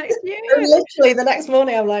to the next year. Literally the next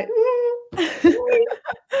morning, I'm like, I'm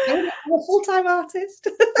a full-time artist.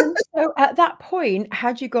 So at that point,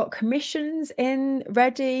 had you got commissions in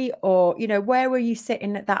ready, or, where were you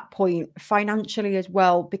sitting at that point financially as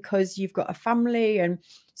well? Because you've got a family. And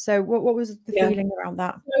so what was the feeling around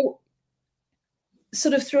that? So,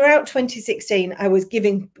 sort of throughout 2016, I was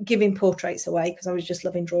giving portraits away because I was just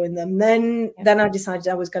loving drawing them. Then I decided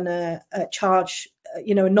I was going to charge,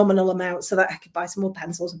 a nominal amount so that I could buy some more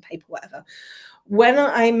pencils and paper, whatever. When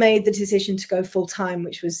I made the decision to go full time,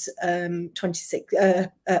 which was 26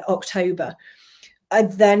 October, I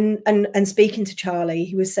then and speaking to Charlie,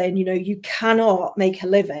 he was saying, you cannot make a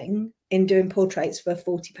living in doing portraits for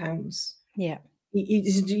 £40. Yeah.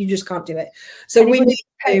 You just can't do it. So we need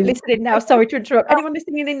to listening now. Sorry to interrupt. Anyone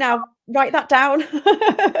listening in now, write that down.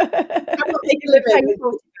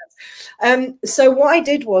 So what I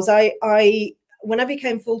did was I when I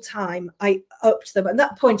became full time, I upped them. At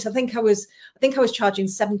that point, I think I was charging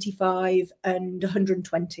 75 and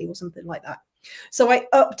 120 or something like that. So I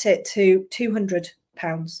upped it to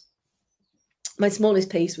 £200. My smallest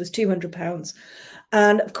piece was £200,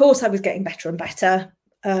 and of course I was getting better and better.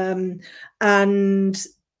 And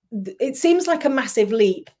it seems like a massive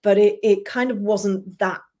leap, but it kind of wasn't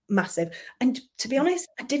that massive. And to be honest,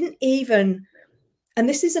 I didn't even, and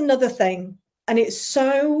this is another thing, and it's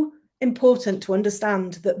so important to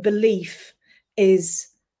understand that belief is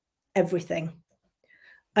everything.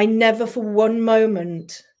 I never for one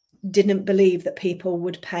moment didn't believe that people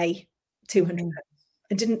would pay £200.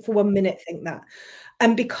 I didn't for 1 minute think that.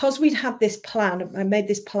 And because we'd had this plan, I made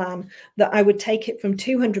this plan that I would take it from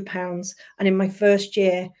 £200, and in my first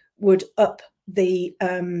year would up the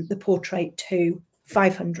portrait to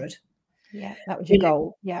 500. Yeah, that was your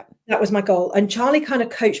goal. Yeah, that was my goal. And Charlie kind of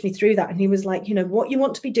coached me through that, and he was like, what you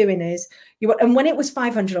want to be doing is and when it was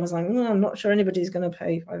 500, I was like, I'm not sure anybody's going to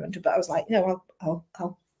pay 500, but I was like, I'll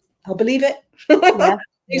believe it. Yeah,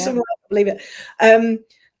 do something, I'll believe it.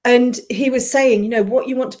 And he was saying, what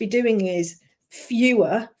you want to be doing is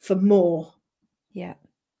fewer for more. Yeah.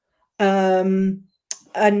 And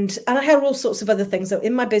I had all sorts of other things. So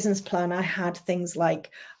in my business plan, I had things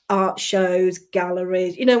like art shows,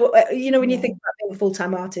 galleries, when you think about being a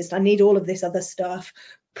full-time artist, I need all of this other stuff,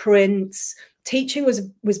 prints. Teaching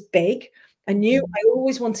was big, I knew I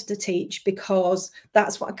always wanted to teach because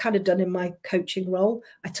that's what I kind of done in my coaching role.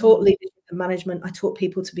 I taught leadership and management. I taught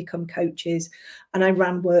people to become coaches, and I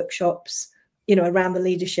ran workshops, you know, around the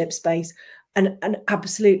leadership space, and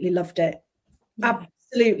absolutely loved it. Yeah.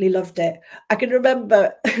 Absolutely loved it. I can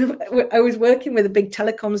remember I was working with a big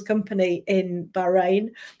telecoms company in Bahrain,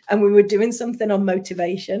 and we were doing something on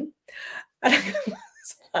motivation. And I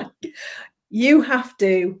was like, you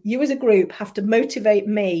as a group have to motivate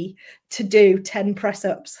me to do 10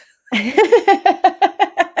 press-ups. They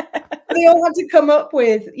all had to come up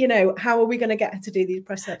with, you know, how are we going to get her to do these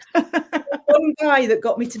press-ups? One guy that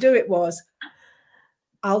got me to do it was,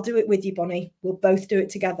 I'll do it with you, Bonnie. We'll both do it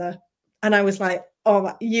together. And I was like,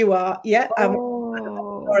 oh, you are, yeah. I'm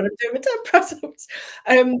doing my 10 press-ups.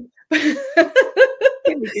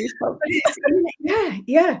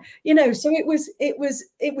 Yeah. You know, so it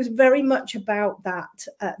was very much about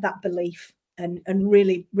that belief and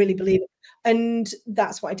really believe it. And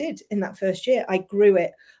that's what I did in that first year. I grew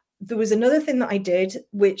it. There was another thing that I did,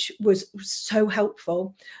 which was so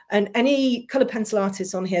helpful. And any colour pencil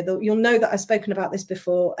artists on here, you'll know that I've spoken about this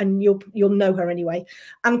before, and you'll know her anyway.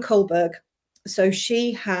 Anne Kohlberg. So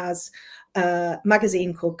she has a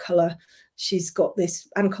magazine called Colour. She's got this,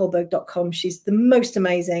 AnneKohlberg.com. She's the most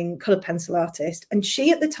amazing colour pencil artist. And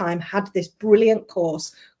she at the time had this brilliant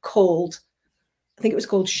course called, I think it was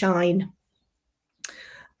called Shine.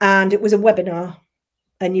 And it was a webinar.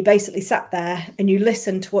 And you basically sat there and you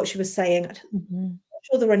listened to what she was saying. I'm not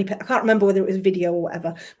sure there were any, I can't remember whether it was video or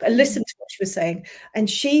whatever, but I listened to what she was saying. And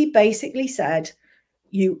she basically said,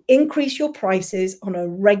 you increase your prices on a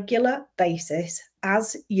regular basis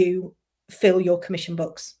as you fill your commission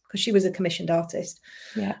books, because she was a commissioned artist.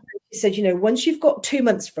 Yeah. She said, you know, once you've got 2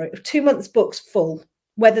 months books full,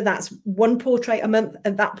 whether that's one portrait a month,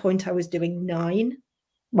 at that point I was doing 9.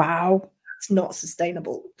 Wow. That's not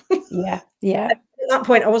sustainable. Yeah. At that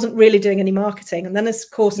point, I wasn't really doing any marketing. And then as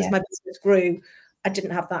my business grew, I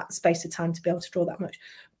didn't have that space of time to be able to draw that much.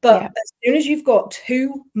 But as soon as you've got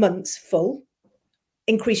 2 months full,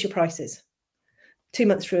 increase your prices. 2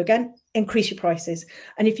 months through again, increase your prices.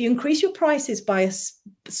 And if you increase your prices by a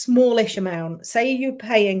smallish amount, say it's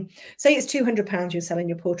 £200 you're selling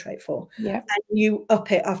your portrait for, and you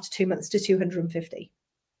up it after 2 months to 250.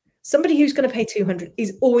 Somebody who's going to pay 200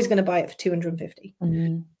 is always going to buy it for 250.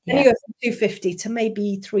 Then you go from 250 to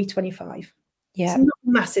maybe 325. It's not a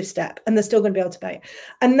massive step, and they're still going to be able to pay it.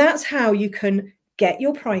 And that's how you can get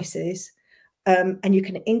your prices, and you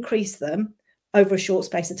can increase them over a short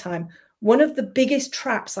space of time. One of the biggest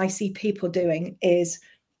traps I see people doing is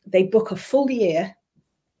they book a full year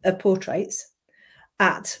of portraits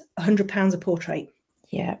at £100 a portrait.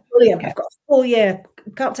 Yeah. Brilliant. I've got a full year.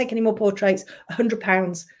 Can't take any more portraits.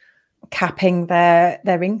 £100. Capping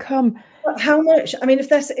their income. But how much? I mean, if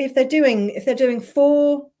they're doing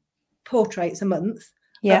 4 portraits a month,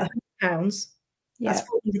 at £100, that's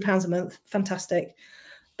 £400 a month. Fantastic.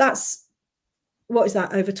 That's, what is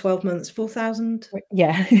that, over 12 months? 4,000?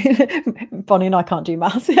 Yeah. Bonnie and I can't do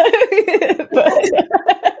maths. But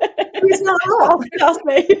it's not a lot. Ask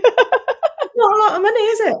me. It's not a lot of money,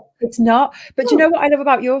 is it? It's not. But do you know what I love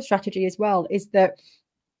about your strategy as well is that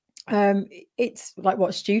it's like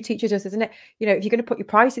what Stu teaches us, isn't it? You know, if you're going to put your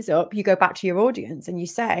prices up, you go back to your audience and you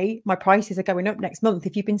say, my prices are going up next month.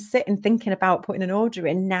 If you've been sitting thinking about putting an order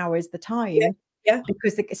in, now is the time.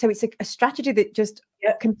 Because so it's a strategy that just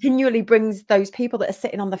continually brings those people that are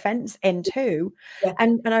sitting on the fence in too.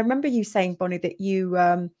 And I remember you saying, Bonnie, that you've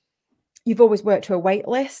always worked to a wait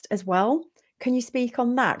list as well. Can you speak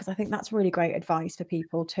on that? Because I think that's really great advice for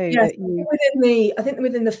people too. I think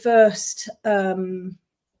within the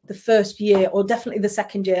first year, or definitely the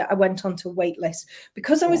second year, I went onto a wait list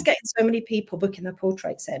because I was getting so many people booking their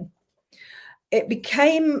portraits in. It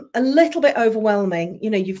became a little bit overwhelming. You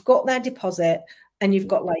know, you've got their deposit and you've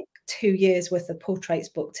got like 2 years worth of portraits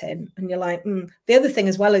booked in, and you're like, The other thing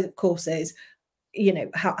as well, of course, is, you know,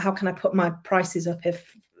 how can I put my prices up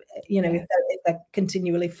if, you know, if they're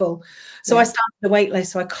continually full? So I started a wait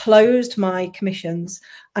list. So I closed my commissions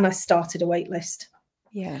and I started a wait list.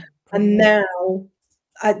 And now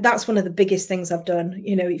that's one of the biggest things I've done.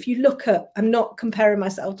 You know, if you look at, I'm not comparing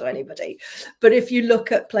myself to anybody, but if you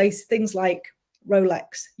look at things like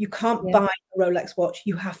Rolex, you can't buy a Rolex watch.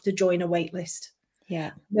 You have to join a wait list.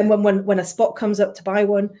 Then when a spot comes up to buy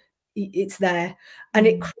one, it's there, and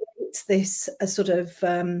it creates this sort of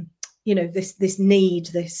you know, this need,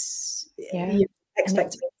 this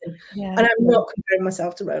expectation. And I'm not comparing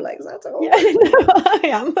myself to Rolex at all. I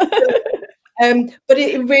am. But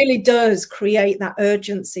it really does create that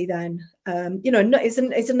urgency then. You know,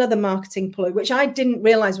 it's another marketing ploy, which I didn't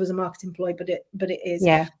realize was a marketing ploy, but it is.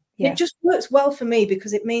 It just works well for me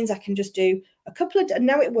because it means I can just do a couple of,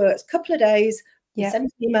 now it works, couple of days, we send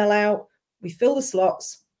an email out, we fill the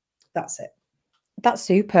slots, that's it. That's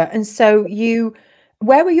super. And so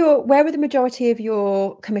where were the majority of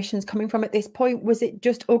your commissions coming from at this point? Was it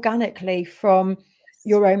just organically from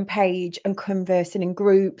your own page and conversing in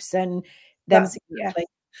groups and then? That's exactly.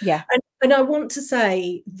 Yeah. And I want to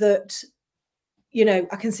say that, you know,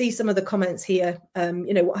 I can see some of the comments here.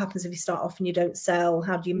 You know, what happens if you start off and you don't sell?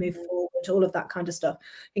 How do you move forward? All of that kind of stuff.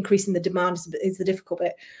 Increasing the demand is the difficult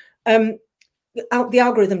bit. The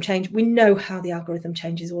algorithm change. We know how the algorithm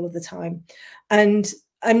changes all of the time. And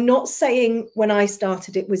I'm not saying when I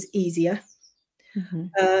started it was easier.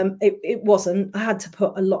 It wasn't. I had to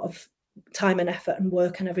put a lot of time and effort and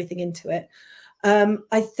work and everything into it.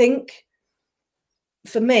 I think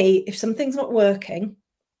for me, if something's not working,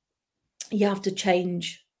 you have to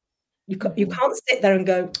change. You can't sit there and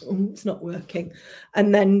go, oh, it's not working,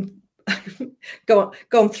 and then go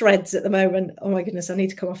on Threads at the moment. Oh my goodness, I need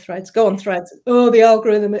to come off Threads. Go on Threads. Oh, the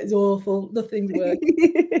algorithm is awful. Nothing's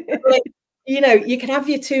working. Like, you know, you can have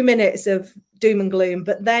your 2 minutes of doom and gloom,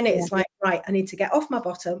 but then it's like, right, I need to get off my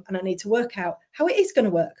bottom and I need to work out how it is going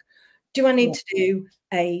to work. Do I need to do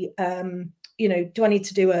a you know, do I need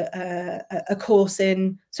to do a course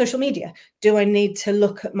in social media? Do I need to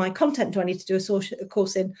look at my content? Do I need to do a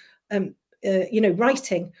course in, you know,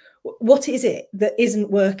 writing? What is it that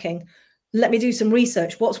isn't working? Let me do some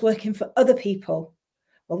research. What's working for other people?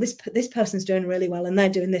 Well, this person's doing really well and they're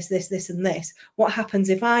doing this, this, this, and this. What happens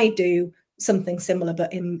if I do something similar,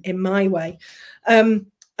 but in my way? And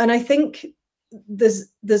I think there's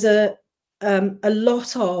a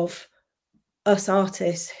lot of us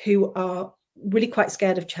artists who are really quite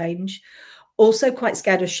scared of change, also quite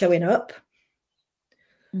scared of showing up.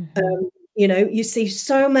 You know, you see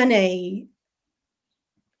so many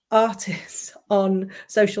artists on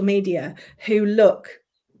social media who look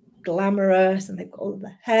glamorous and they've got all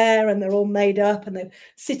the hair and they're all made up and they're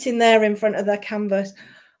sitting there in front of their canvas.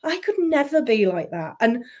 I could never be like that.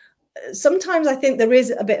 And sometimes I think there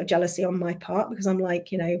is a bit of jealousy on my part because I'm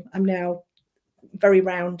like, you know, I'm now very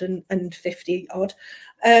round and 50 odd.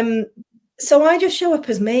 So I just show up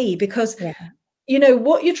as me because, you know,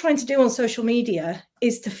 what you're trying to do on social media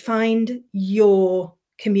is to find your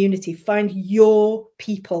community, find your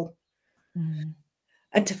people.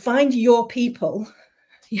 And to find your people,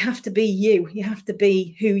 you have to be you. You have to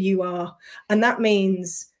be who you are. And that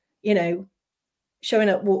means, you know, showing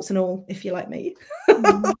up warts and all, if you like me.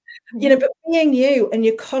 You know, but being you, and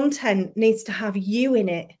your content needs to have you in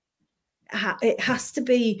it. It has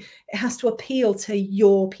to appeal to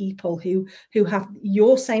your people who have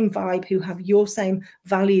your same vibe, who have your same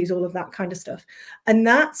values, all of that kind of stuff. And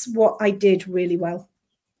that's what I did really well.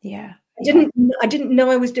 I didn't know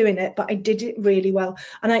I was doing it, but I did it really well.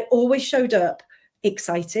 And I always showed up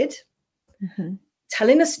excited,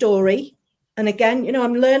 telling a story. And again, you know,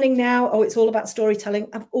 I'm learning now, oh, it's all about storytelling.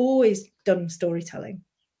 I've always done storytelling.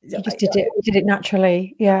 You just did it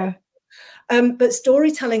naturally. Yeah. But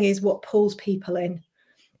storytelling is what pulls people in,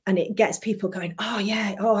 and it gets people going, oh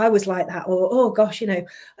yeah, oh, I was like that, or oh gosh, you know.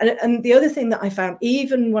 And the other thing that I found,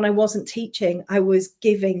 even when I wasn't teaching, I was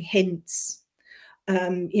giving hints.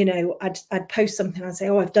 You know, I'd post something, I'd say,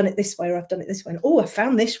 oh, I've done it this way, or I've done it this way, and oh, I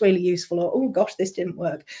found this really useful, or oh gosh, this didn't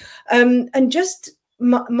work. And just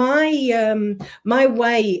my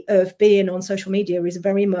way of being on social media is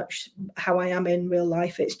very much how I am in real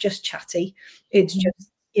life. It's just chatty. It's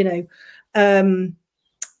just, you know, and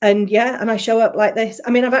yeah, and I show up like this. I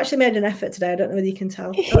mean, I've actually made an effort today. I don't know whether you can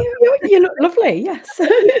tell. You look lovely. Yes.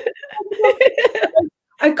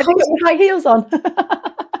 I got some high heels on.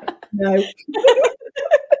 No. I've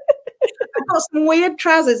got some weird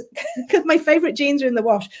trousers because my favorite jeans are in the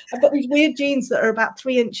wash. I've got these weird jeans that are about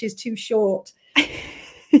 3 inches too short.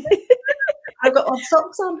 I've got odd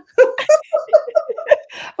socks on.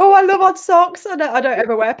 Oh, I love odd socks. I don't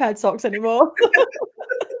ever wear paired socks anymore.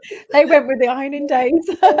 They went with the ironing days.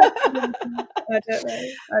 I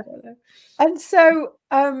don't know. And so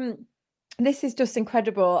this is just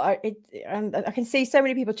incredible. And I can see so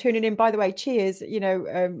many people tuning in. By the way, cheers. You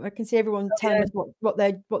know, I can see everyone telling us what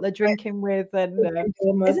they're drinking with, and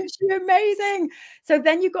isn't she amazing? So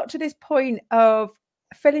then you got to this point of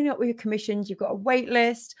filling up with your commissions. You've got a wait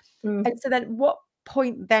list, and so then what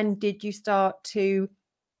point then did you start to?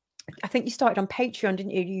 I think you started on Patreon,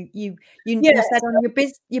 didn't you? You said on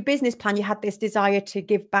your business plan you had this desire to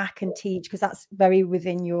give back and teach, because that's very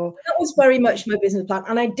within your. That was very much my business plan,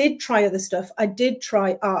 and I did try other stuff. I did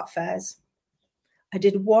try art fairs. I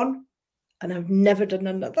did one, and I've never done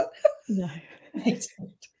another. No.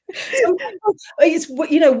 Some people, it's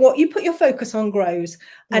what, you know, what you put your focus on grows.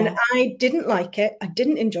 And Yeah. I didn't like it. I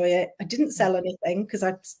didn't enjoy it. I didn't sell anything because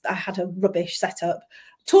I had a rubbish setup.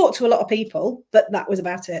 Talked to a lot of people, but that was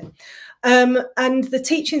about it. And the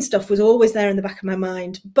teaching stuff was always there in the back of my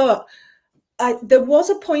mind. But there was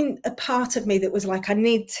a part of me that was like, I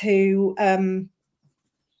need to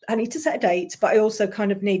set a date, but I also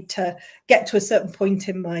kind of need to get to a certain point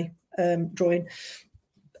in my drawing.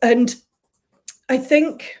 And I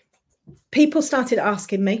think people started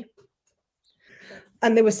asking me,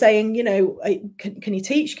 and they were saying, you know, can you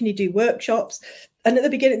teach? Can you do workshops? And at the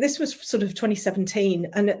beginning, this was sort of 2017.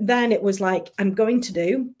 And then it was like, I'm going to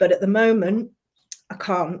do, but at the moment, I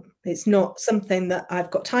can't. It's not something that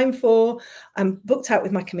I've got time for. I'm booked out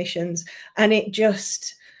with my commissions, and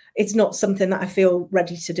it's not something that I feel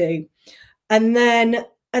ready to do. And then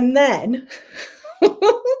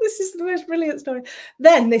this is the most brilliant story.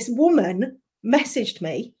 Then this woman messaged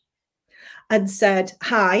me and said,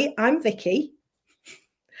 "Hi, I'm Vicky.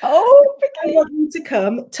 Oh, I want you to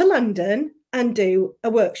come to London and do a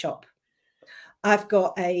workshop. I've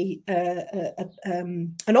got an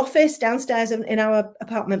office downstairs in our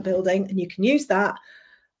apartment building, and you can use that."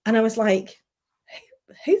 And I was like,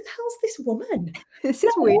 who the hell's this woman? This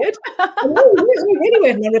is weird. Really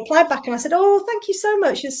weird. And I replied back and I said, "Oh, thank you so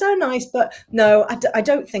much. You're so nice. But no, I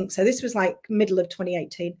don't think so." This was like middle of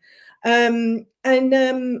 2018. And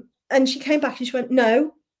she came back and she went,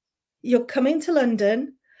 "No, you're coming to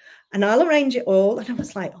London and I'll arrange it all." And I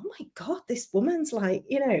was like, oh my God, this woman's like,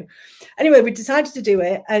 you know. Anyway, we decided to do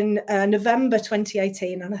it in November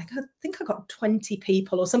 2018. And I think I got 20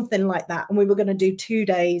 people or something like that. And we were going to do 2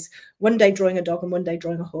 days, one day drawing a dog and one day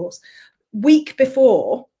drawing a horse. Week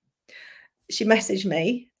before, she messaged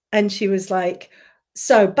me and she was like,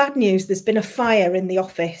 "So bad news, there's been a fire in the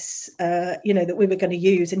office, you know, that we were going to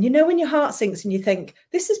use." And you know, when your heart sinks and you think,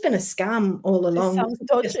 this has been a scam all along. This sounds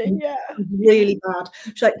dodgy, yeah. Really bad.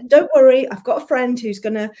 She's like, "Don't worry, I've got a friend who's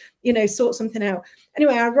going to, you know, sort something out."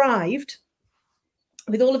 Anyway, I arrived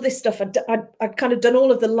with all of this stuff. I'd kind of done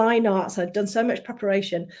all of the line arts. I'd done so much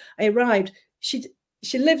preparation. I arrived. She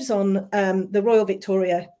lives on the Royal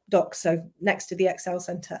Victoria Docks, so next to the Excel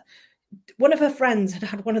Centre. One of her friends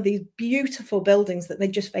had one of these beautiful buildings that they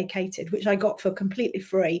just vacated, which I got for completely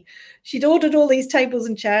free. She'd ordered all these tables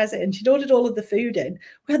and chairs in. She'd ordered all of the food in.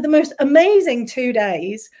 We had the most amazing 2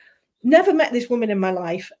 days. Never met this woman in my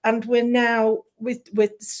life, and we're now with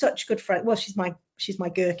such good friends. Well, she's my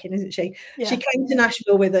gherkin, isn't she? Yeah. She came to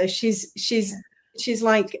Nashville with us. She's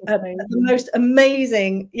like the most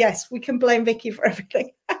amazing. Yes, we can blame Vicky for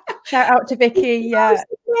everything. Shout out to Vicky. Yeah,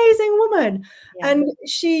 amazing woman. Yeah. And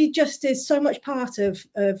she just is so much part of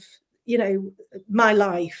you know, my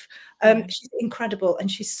life. She's incredible, and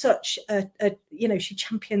she's such a you know, she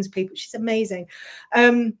champions people. She's amazing.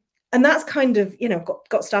 And that's kind of, you know,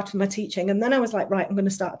 got started my teaching. And then I was like, right, I'm going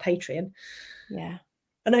to start a Patreon. Yeah.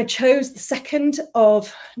 And I chose the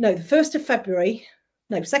 1st of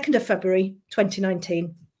February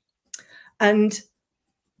 2019. And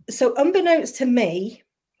so unbeknownst to me,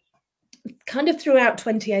 kind of throughout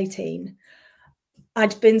 2018,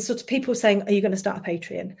 I'd been sort of people saying, "Are you going to start a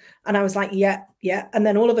Patreon?" And I was like, yeah. And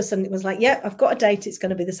then all of a sudden it was like, yeah, I've got a date. It's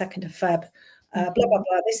going to be the 2nd of Feb. Blah, blah,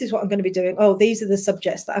 blah. This is what I'm going to be doing. Oh, these are the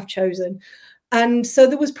subjects that I've chosen. And so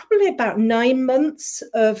there was probably about 9 months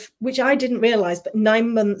of, which I didn't realize, but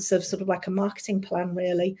 9 months of sort of like a marketing plan,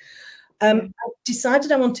 really. I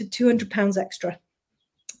decided I wanted £200 extra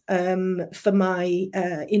for my,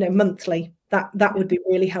 you know, monthly. That would be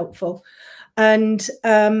really helpful. And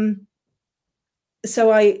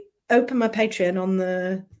so I opened my Patreon on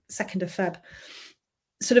the 2nd of Feb,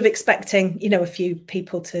 sort of expecting, you know, a few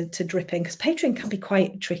people to drip in, because Patreon can be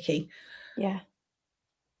quite tricky. Yeah.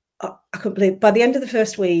 I couldn't believe, by the end of the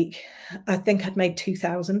first week, I think I'd made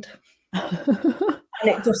 2,000. And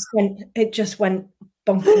it just went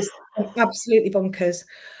bonkers, absolutely bonkers.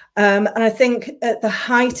 And I think at the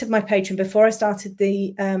height of my Patreon, before I started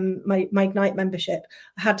the my Ignite membership,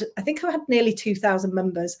 I think I had nearly 2,000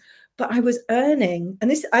 members. But I was earning, and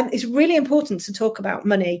this it's really important to talk about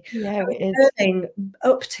money. Yeah, it is. Earning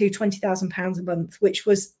up to £20,000 a month, which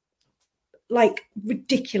was like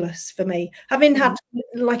ridiculous for me. Having had,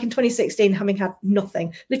 like in 2016, having had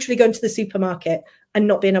nothing, literally going to the supermarket and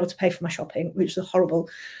not being able to pay for my shopping, which was horrible.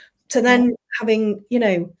 To then having, you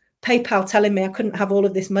know, PayPal telling me I couldn't have all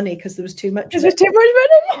of this money because there was too much. There was too much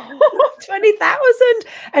money. 20,000.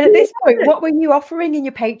 And at this point, what were you offering in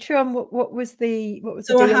your Patreon? What was the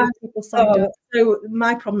deal people signed up? So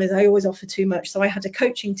my problem is I always offer too much. So I had a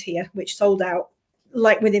coaching tier which sold out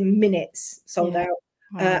like within minutes. Sold out.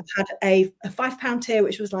 Wow. Had a £5 tier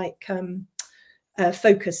which was like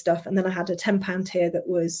focus stuff, and then I had a £10 tier that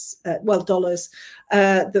was dollars,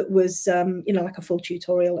 that was you know, like a full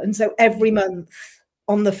tutorial. And so every month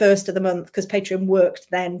on the first of the month, because Patreon worked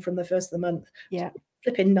then from the first of the month, yeah,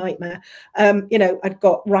 flipping nightmare, you know, I'd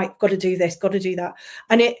got to do this, got to do that,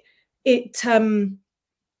 and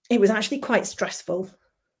it was actually quite stressful.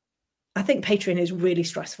 I think Patreon is really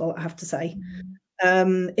stressful, I have to say.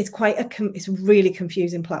 It's quite it's a really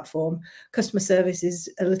confusing platform. Customer service is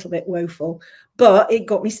a little bit woeful, but it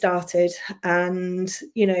got me started, and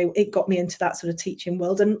you know, it got me into that sort of teaching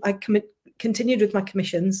world, and I continued with my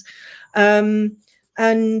commissions, and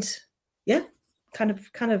yeah, kind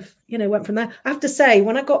of you know, went from there. I have to say,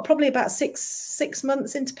 when I got probably about six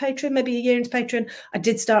months into Patreon, maybe a year into Patreon, I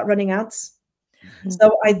did start running ads.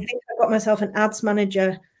 So I think I got myself an ads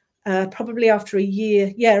manager probably after a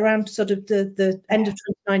year, around sort of the end of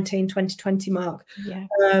 2019, 2020 mark.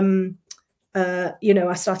 You know,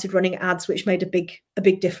 I started running ads, which made a big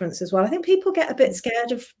difference as well. I think people get a bit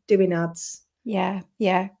scared of doing ads. Yeah.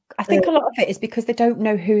 I think a lot of it is because they don't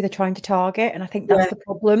know who they're trying to target, and I think that's the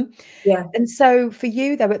problem. Yeah. And so for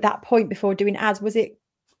you, though, at that point before doing ads, was it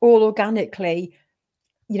all organically?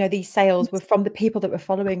 You know, these sales were from the people that were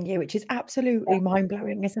following you, which is absolutely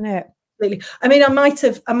mind-blowing, isn't it? Absolutely. I mean, I might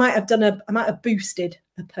have boosted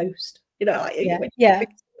a post. You know, like,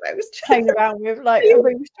 playing around with like a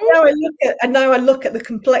boost. Now I look at the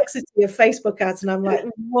complexity of Facebook ads, and I'm like,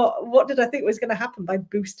 what did I think was going to happen by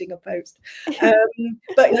boosting a post?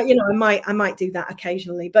 But you know, I might do that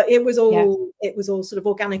occasionally. But it was all sort of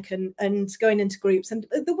organic and going into groups, and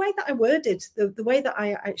the way that I worded, the way that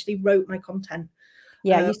I actually wrote my content.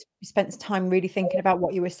 Yeah, you spent time really thinking about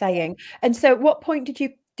what you were saying. And so at what point did you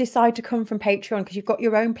decide to come from Patreon? Because you've got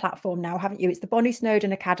your own platform now, haven't you? It's the Bonny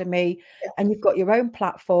Snowdon Academy, and you've got your own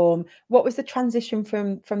platform. What was the transition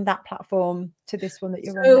from that platform to this one that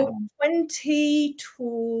you're on now?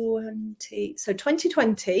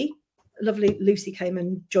 2020, lovely Lucy came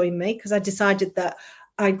and joined me, because I decided that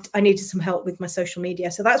I needed some help with my social media.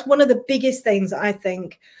 So that's one of the biggest things I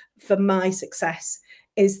think for my success,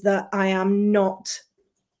 is that I am not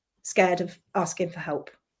scared of asking for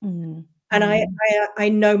help. And I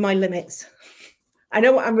know my limits. I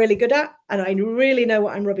know what I'm really good at, and I really know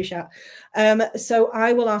what I'm rubbish at. So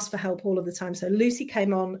I will ask for help all of the time. So Lucy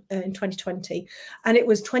came on in 2020, and it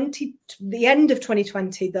was the end of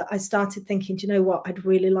 2020 that I started thinking, do you know what? I'd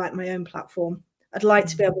really like my own platform. I'd like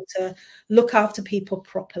to be able to look after people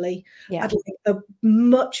properly. I'd like a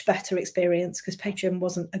much better experience, because Patreon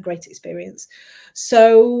wasn't a great experience.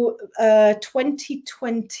 So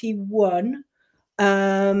 2021,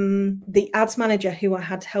 the ads manager who I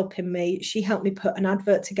had helping me, she helped me put an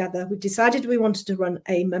advert together. We decided we wanted to run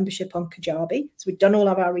a membership on Kajabi. So we'd done all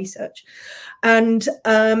of our research, and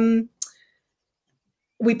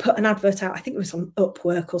we put an advert out. I think it was on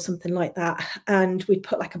Upwork or something like that. And we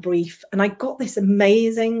put like a brief, and I got this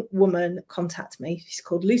amazing woman contact me. She's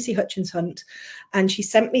called Lucy Hutchins Hunt. And she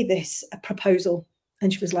sent me this proposal,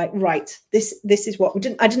 and she was like, right, this is what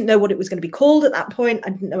I didn't know what it was going to be called at that point.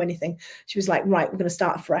 I didn't know anything. She was like, right, we're going to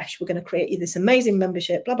start afresh. We're going to create you this amazing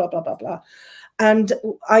membership, blah, blah, blah, blah, blah. And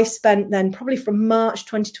I spent then probably from March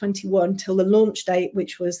 2021 till the launch date,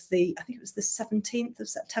 which was I think it was the 17th of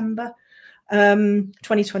September,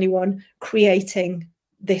 2021, creating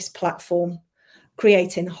this platform,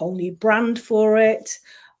 creating a whole new brand for it,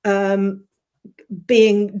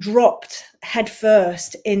 being dropped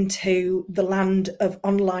headfirst into the land of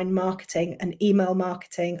online marketing and email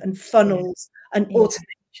marketing and funnels and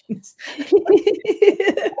automations.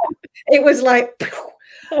 It was like,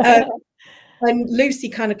 and Lucy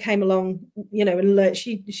kind of came along, you know, and learned,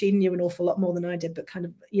 she knew an awful lot more than I did, but kind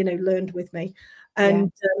of, you know, learned with me.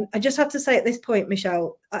 And I just have to say at this point,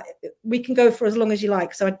 Michelle, we can go for as long as you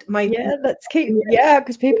like. So let's keep,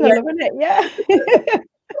 because people are loving it.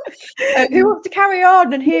 Who wants to carry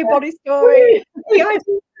on and hear Bonny's story?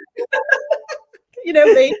 You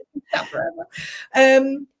know me, forever.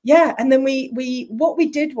 And then we what we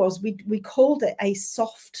did was we called it a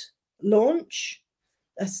soft launch.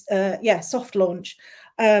 Soft launch.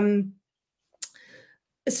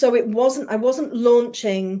 So I wasn't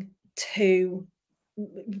launching to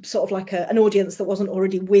sort of like an audience that wasn't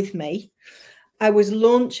already with me. I was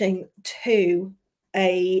launching to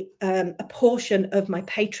a portion of my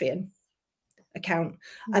Patreon account,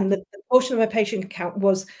 and the portion of my Patreon account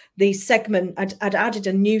was the segment. I'd added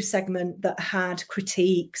a new segment that had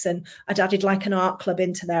critiques, and I'd added like an art club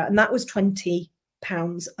into there, and that was £20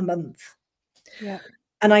 a month.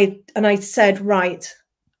 And I said, right,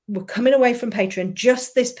 we're coming away from Patreon,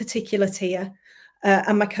 just this particular tier,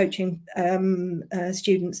 and my coaching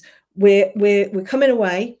students, we're coming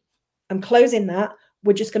away, I'm closing that.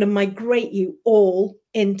 We're just going to migrate you all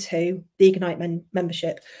into the Ignite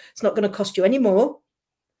membership. It's not going to cost you any more.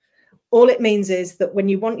 All it means is that when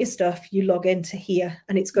you want your stuff, you log into here,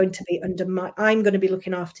 and it's going to be under I'm going to be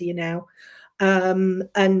looking after you now.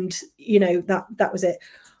 And you know, that was it.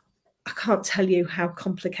 I can't tell you how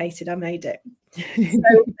complicated I made it.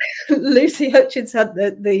 So Lucy Hutchinson,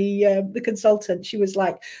 the consultant, she was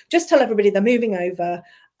like, just tell everybody they're moving over.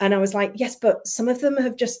 And I was like, yes, but some of them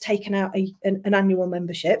have just taken out an annual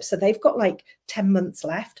membership. So they've got like 10 months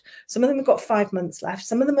left. Some of them have got 5 months left.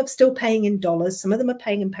 Some of them are still paying in dollars. Some of them are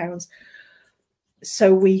paying in pounds.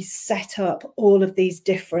 So we set up all of these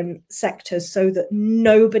different sectors so that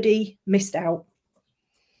nobody missed out.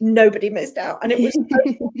 Nobody missed out. And it was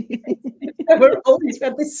we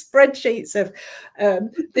had these spreadsheets of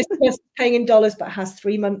this person paying in dollars but has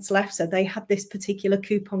 3 months left, so they had this particular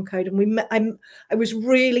coupon code. And I was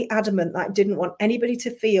really adamant that I didn't want anybody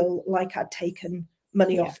to feel like I'd taken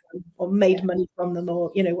money off them or made money from them,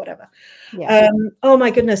 or you know, whatever. Oh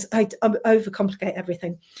my goodness, I overcomplicate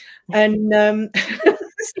everything. And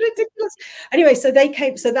it's ridiculous. Anyway, so they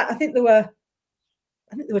came, so that I think there were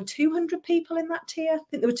 200 people in that tier. I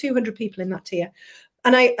think there were 200 people in that tier.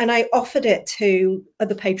 And I offered it to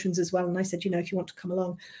other patrons as well. And I said, you know, if you want to come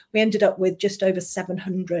along. We ended up with just over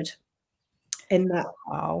 700 in that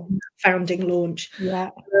founding launch. Yeah.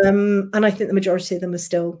 And I think the majority of them are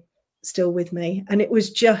still with me. And it was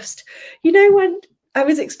just, you know, when I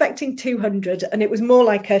was expecting 200 and it was more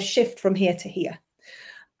like a shift from here to here.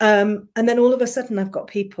 And then all of a sudden I've got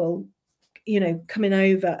people, you know, coming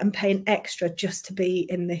over and paying extra just to be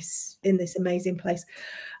in this amazing place.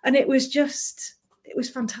 And it was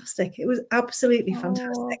fantastic. It was absolutely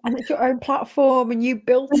fantastic. And it's your own platform and you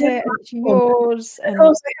built it, and it's yours. And of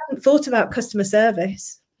course, I hadn't thought about customer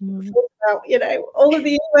service. I thought about, you know, all of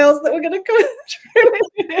the emails that were going to come through.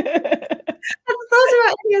 I hadn't thought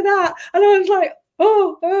about any of that. And I was like,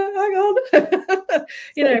 hang on.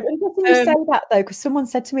 You know, you say that though, because someone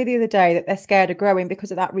said to me the other day that they're scared of growing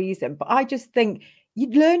because of that reason. But I just think you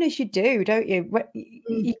learn as you do, don't you?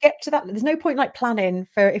 You get to that. There's no point like planning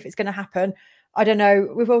for if it's going to happen. I don't know.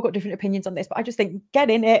 We've all got different opinions on this, but I just think get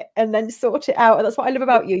in it and then sort it out. And that's what I love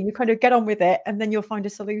about you. You kind of get on with it and then you'll find a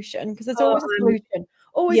solution, because there's always a solution.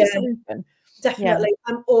 Always a solution. Definitely.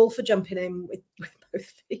 Yeah. I'm all for jumping in with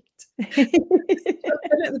both feet.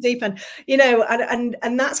 At the deep end. You know,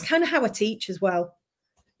 and that's kind of how I teach as well.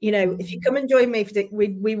 You know, if you come and join me,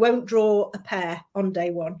 we won't draw a pair on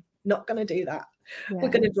day one. Not going to do that. Yeah. We're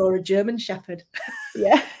going to draw a German Shepherd.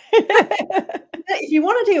 Yeah. If you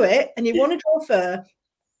want to do it and you want to draw fur,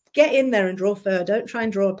 get in there and draw fur. Don't try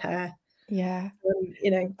and draw a pair. Yeah.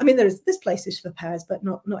 You know, I mean, there's places for pairs, but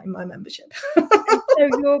not in my membership. So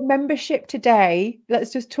your membership today,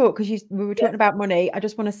 let's just talk, because we were talking about money. I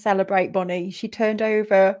just want to celebrate Bonny. She turned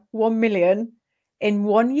over 1 million in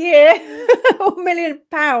 1 year. £1 million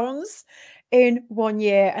in 1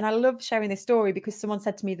 year. And I love sharing this story because someone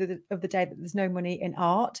said to me the other day that there's no money in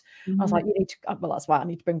art. I was like, you need to, well, that's why I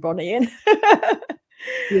need to bring Bonny in.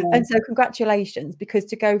 And so congratulations, because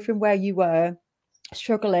to go from where you were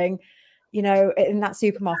struggling, you know, in that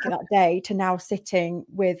supermarket that day, to now sitting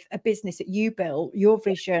with a business that you built, your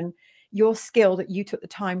vision, your skill that you took the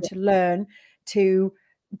time to learn, to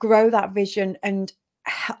grow that vision and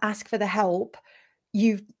ask for the help.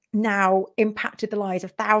 You've now impacted the lives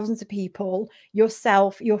of thousands of people,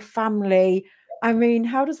 yourself, your family. I mean,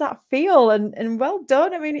 how does that feel? And well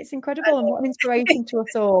done. I mean, it's incredible, and what an inspiration to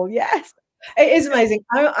us all. Yes. It is amazing.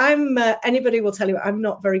 I'm anybody will tell you I'm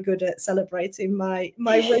not very good at celebrating my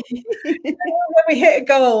wins. When we hit a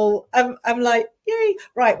goal, I'm like, yay!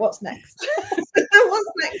 Right, what's next?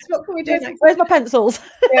 What's next? What can we do next? Where's my pencils?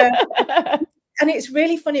 Yeah. And it's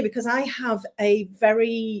really funny because I have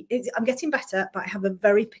I'm getting better, but I have a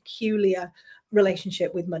very peculiar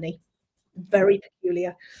relationship with money. Very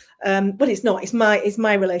peculiar. But it's not. It's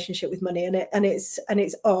my relationship with money, and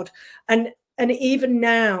it's odd. And even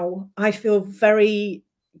now, I feel very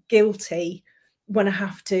guilty when I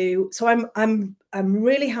have to. So I'm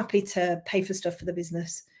really happy to pay for stuff for the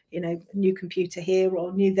business. You know, new computer here,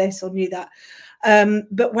 or new this, or new that.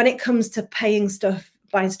 But when it comes to buying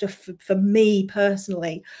stuff for me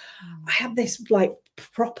personally, I have this like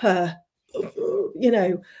proper, you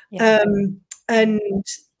know,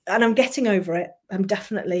 and I'm getting over it. I'm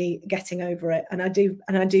definitely getting over it. And I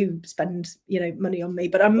do spend, you know, money on me,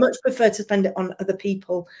 but I much prefer to spend it on other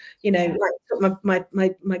people. You know, like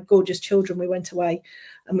my gorgeous children, we went away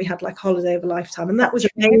and we had like holiday of a lifetime. And that was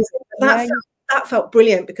amazing. That felt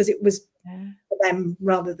brilliant because it was for them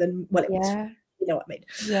rather than, well, it was, you know what I mean?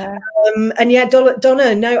 Yeah. And yeah,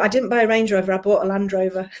 Donna, no, I didn't buy a Range Rover. I bought a Land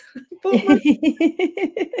Rover. bought my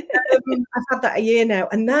I've had that a year now.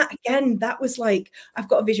 And that, again, that was like, I've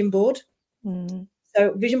got a vision board.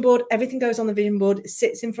 So vision board, everything goes on the vision board. It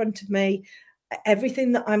sits in front of me.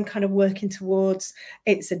 Everything that I'm kind of working towards,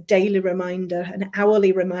 it's a daily reminder, an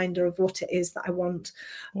hourly reminder of what it is that I want.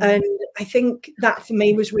 And I think that for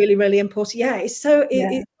me was really, really important. Yeah, it's so,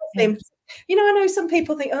 you know, I know some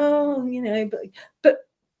people think, oh, you know, but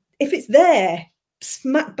if it's there,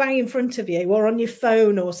 smack bang in front of you or on your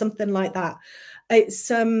phone or something like that, it's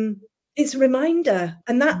a reminder,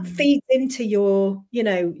 and that feeds into your, you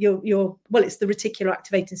know, your well, it's the reticular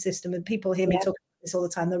activating system, and people hear me talk about this all the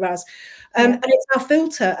time, the RAS, and it's our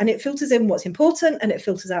filter, and it filters in what's important and it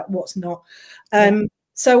filters out what's not.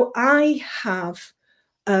 So I have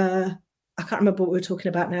I can't remember what we were talking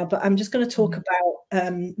about now, but I'm just going to talk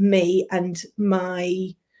about me and my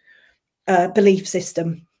belief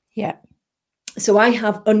system. So I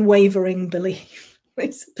have unwavering belief.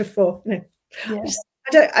 It's before,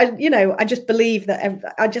 you know, I just believe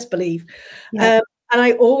that I just believe. And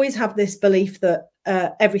I always have this belief that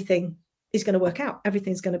everything is going to work out.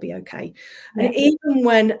 Everything's going to be okay. And even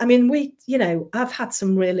when, I mean, you know, I've had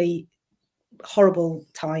some really horrible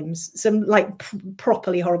times, some like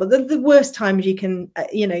properly horrible, the worst times you can,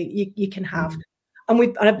 you know, you can have.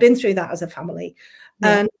 And I've been through that as a family.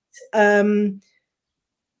 And,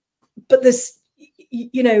 but this,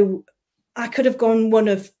 you know, I could have gone one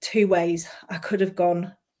of two ways. I could have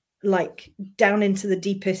gone like down into the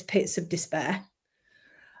deepest pits of despair,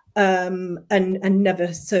 and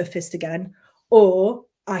never surfaced again, or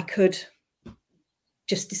I could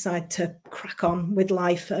just decide to crack on with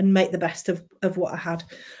life and make the best of what I had.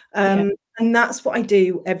 And that's what I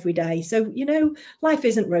do every day. So, you know, life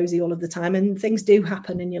isn't rosy all of the time, and things do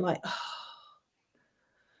happen, and you're like, oh,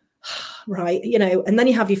 right, you know, and then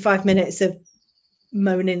you have your 5 minutes of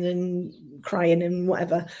moaning and crying and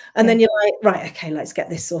whatever, and then you're like, right, okay, let's get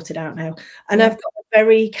this sorted out now. And I've got a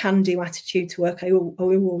very can-do attitude to work. I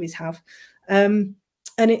always have, and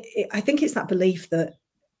I think it's that belief that,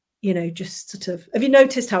 you know, just sort of, have you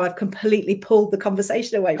noticed how I've completely pulled the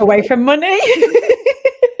conversation away from money?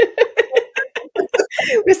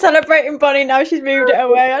 We're celebrating Bonnie now. She's moved it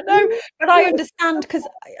away. I know, but I understand, because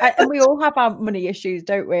and we all have our money issues,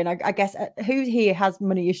 don't we? And I guess who here has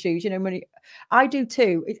money issues? You know, money. I do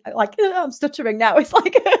too. It's like, I'm stuttering now. It's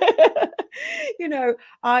like, you know,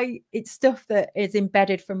 it's stuff that is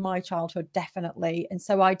embedded from my childhood, definitely, and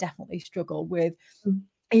so I definitely struggle with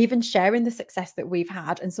even sharing the success that we've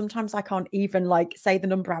had. And sometimes I can't even like say the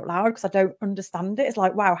number out loud because I don't understand it. It's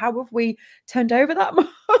like, wow, how have we turned over that much?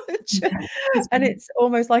 And it's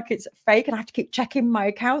almost like it's fake, and I have to keep checking my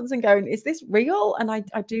accounts and going, is this real? And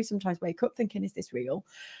I do sometimes wake up thinking, is this real?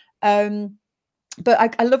 But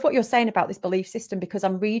I love what you're saying about this belief system, because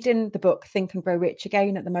I'm reading the book Think and Grow Rich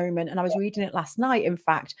again at the moment, and I was reading it last night, in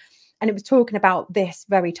fact, and it was talking about this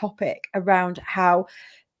very topic around how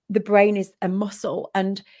the brain is a muscle,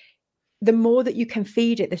 and the more that you can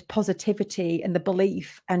feed it this positivity and the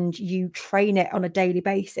belief, and you train it on a daily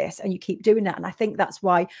basis, and you keep doing that. And I think that's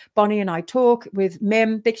why Bonnie and I talk with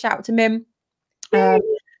Mim, big shout out to Mim, and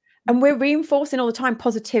we're reinforcing all the time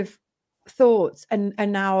positive thoughts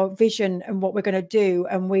and our vision and what we're going to do,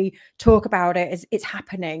 and we talk about it as it's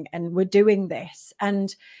happening and we're doing this.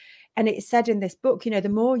 And it's said in this book, you know, the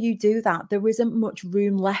more you do that, there isn't much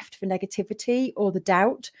room left for negativity or the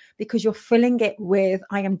doubt, because you're filling it with,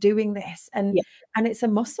 I am doing this. And it's a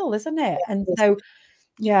muscle, isn't it? And so,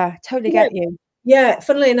 yeah, totally get you. Yeah,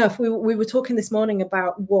 funnily enough, we were talking this morning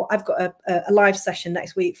about what I've got a live session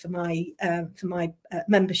next week for my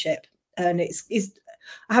membership, and it's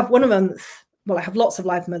I have one a month. Well, I have lots of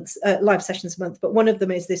live sessions a month, but one of them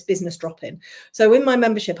is this business drop-in. So in my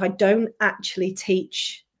membership, I don't actually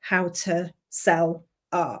teach how to sell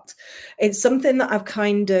art. It's something that I've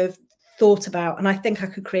kind of thought about, and I think I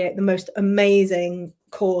could create the most amazing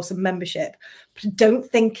course and membership, but I don't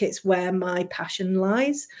think it's where my passion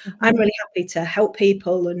lies. I'm really happy to help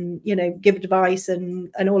people and, you know, give advice and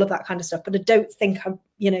all of that kind of stuff, but I don't think I'm,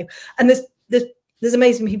 you know, and there's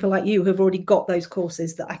amazing people like you who've already got those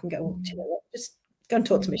courses that I can go, oh, do you know what, just go and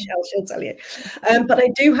talk to Michelle, she'll tell you. But I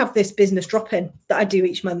do have this business drop-in that I do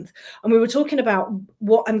each month. And we were talking about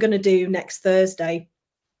what I'm going to do next Thursday.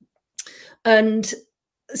 And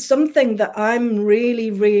something that I'm really,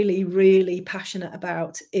 really, really passionate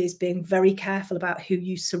about is being very careful about who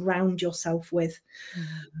you surround yourself with.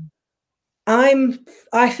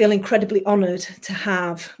 I feel incredibly honoured to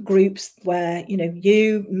have groups where, you know,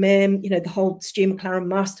 you, Mim, you know, the whole Stu McLaren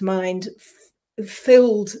mastermind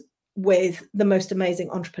filled with the most amazing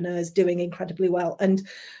entrepreneurs doing incredibly well. And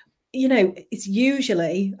you know, it's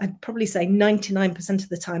usually, I'd probably say 99% of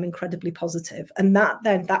the time, incredibly positive. And that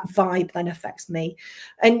vibe then affects me.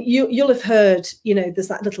 And you'll have heard, you know, there's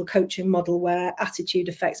that little coaching model where my attitude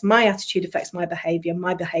affects my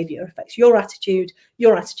behavior affects your attitude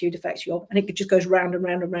affects your, and it just goes round and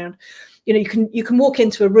round and round. You know, you can walk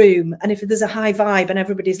into a room, and if there's a high vibe and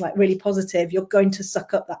everybody's like really positive, you're going to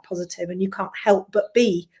suck up that positive, and you can't help but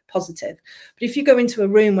be positive. But if you go into a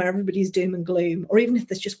room where everybody's doom and gloom, or even if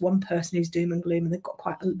there's just one person who's doom and gloom and they've got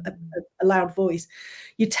quite a loud voice,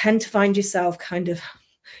 you tend to find yourself kind of,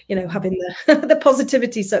 you know, having the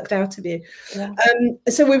positivity sucked out of you. Yeah.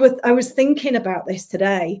 So I was thinking about this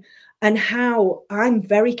today, and how I'm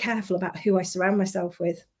very careful about who I surround myself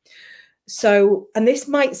with. So, and this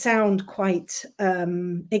might sound quite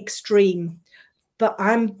extreme, but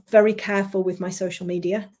I'm very careful with my social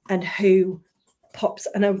media and who pops.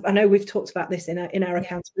 And I know we've talked about this in our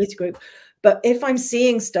accountability group, but if I'm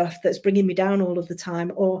seeing stuff that's bringing me down all of the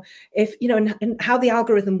time, or if, you know, and how the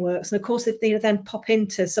algorithm works, and of course, if they then pop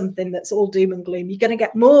into something that's all doom and gloom, you're going to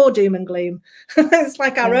get more doom and gloom. It's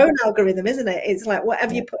like our own algorithm, isn't it? It's like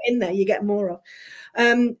whatever you put in there, you get more of.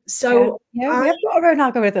 So we have got our own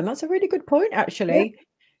algorithm. That's a really good point, actually.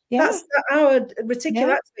 That's our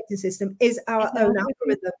reticular activating system is our own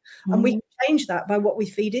algorithm, and we can change that by what we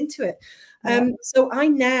feed into it. So I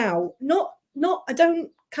now I don't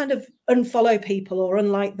kind of unfollow people or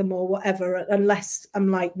unlike them or whatever, unless I'm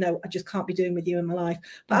like, no, I just can't be doing with you in my life.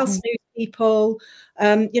 But I'll snooze people.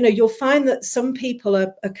 You know, you'll find that some people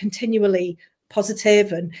are continually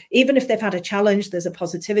positive, and even if they've had a challenge, there's a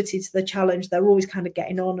positivity to the challenge. They're always kind of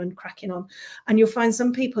getting on and cracking on. And you'll find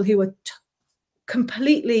some people who are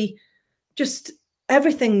completely just,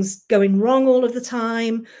 everything's going wrong all of the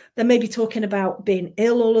time. They're maybe talking about being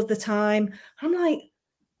ill all of the time. I'm like,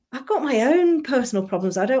 I've got my own personal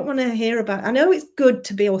problems. I don't want to hear about. I know it's good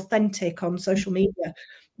to be authentic on social media,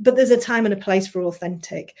 but there's a time and a place for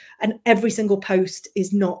authentic, and every single post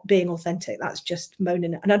is not being authentic. That's just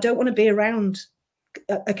moaning. And I don't want to be around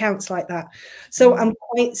accounts like that. So I'm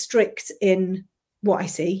quite strict in what I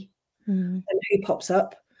see and who pops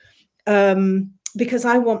up, because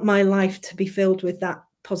I want my life to be filled with that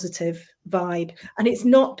positive vibe. And it's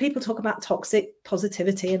not, people talk about toxic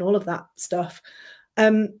positivity and all of that stuff.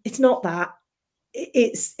 It's not that.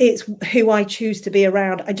 It's who I choose to be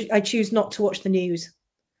around. I choose not to watch the news.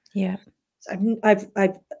 Yeah. I've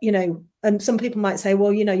you know, and some people might say,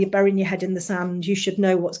 well, you know, you're burying your head in the sand, you should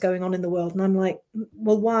know what's going on in the world. And I'm like,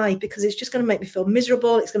 well, why? Because it's just going to make me feel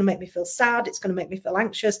miserable. It's going to make me feel sad. It's going to make me feel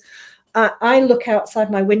anxious. I look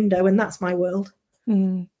outside my window, and that's my world.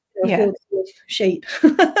 You know, field of sheep.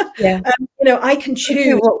 You know, I can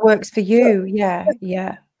choose what works for you.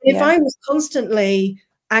 If I was constantly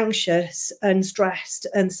anxious and stressed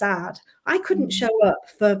and sad, I couldn't show up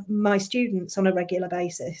for my students on a regular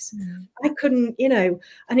basis. I couldn't, you know,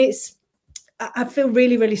 and I feel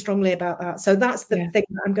really, really strongly about that. So that's the thing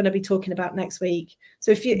that I'm going to be talking about next week.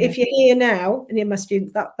 So if you're here now and you're my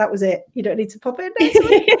students, that was it. You don't need to pop in next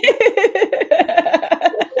week.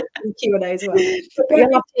 Q&A as well. But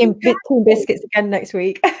you'll have team biscuits again next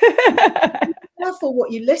week. Be careful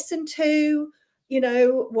what you listen to, you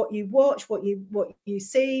know, what you watch, what you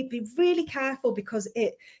see. Be really careful, because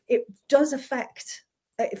it does affects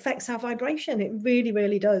our vibration. It really,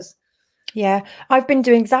 really does. Yeah, I've been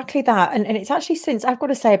doing exactly that. And it's actually, since, I've got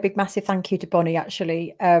to say a big, massive thank you to Bonny,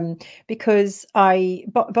 actually, because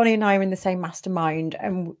Bonny and I are in the same mastermind,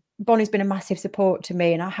 and Bonny's been a massive support to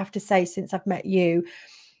me. And I have to say, since I've met you,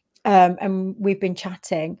 and we've been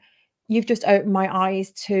chatting, you've just opened my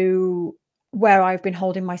eyes to where I've been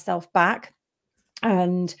holding myself back,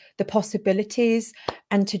 and the possibilities,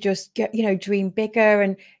 and to just get, you know, dream bigger.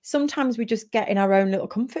 And sometimes we just get in our own little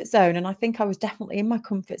comfort zone. And I think I was definitely in my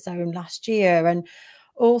comfort zone last year. And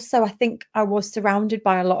also, I think I was surrounded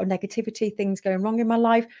by a lot of negativity, things going wrong in my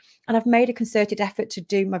life. And I've made a concerted effort to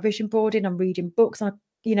do my vision boarding. I'm reading books, and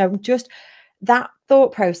you know, just that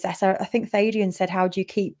thought process. I think Thadian said, how do you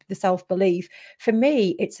keep the self-belief? For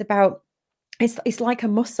me, it's about, it's like a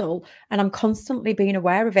muscle, and I'm constantly being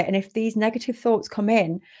aware of it. And if these negative thoughts come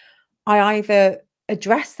in, I either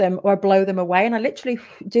address them or I blow them away. And I literally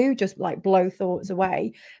do just like blow thoughts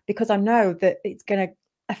away, because I know that it's going to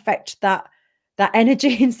affect that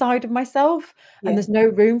energy inside of myself. And there's no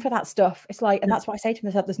room for that stuff. It's like, and that's what I say to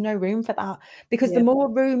myself, there's no room for that, because the more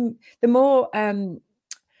room, the more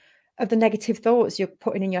of the negative thoughts you're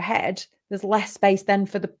putting in your head, there's less space then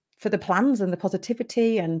for the plans and the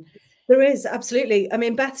positivity. And there is, absolutely. I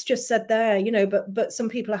mean, Beth's just said there, you know, but some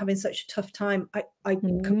people are having such a tough time. I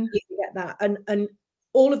completely get that. And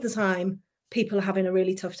all of the time, people are having a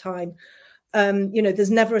really tough time. You know,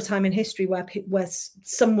 there's never a time in history where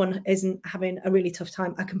someone isn't having a really tough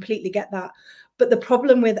time. I completely get that. But the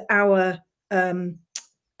problem with our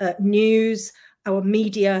news, our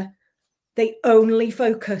media, they only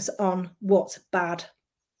focus on what's bad.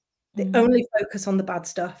 They only focus on the bad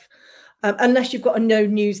stuff, unless you've got a no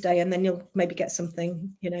news day, and then you'll maybe get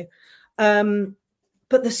something, you know.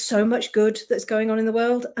 But there's so much good that's going on in the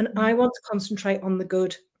world, and I want to concentrate on the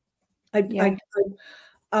good.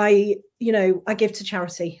 I you know, I give to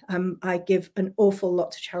charity. I give an awful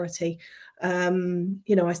lot to charity.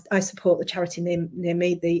 You know, I support the charity near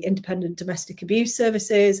me, the Independent Domestic Abuse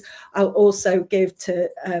Services. I'll also give to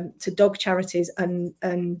dog charities, and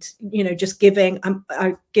you know, just giving.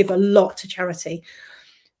 I give a lot to charity,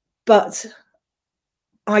 but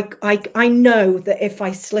I know that if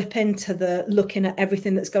I slip into the looking at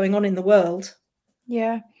everything that's going on in the world,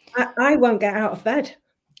 I won't get out of bed.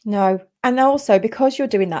 No. And also, because you're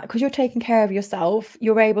doing that, because you're taking care of yourself,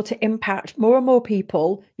 you're able to impact more and more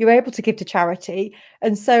people. You're able to give to charity.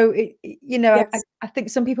 And so, you know, Yes. I think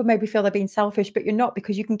some people maybe feel they're being selfish, but you're not,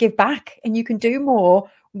 because you can give back and you can do more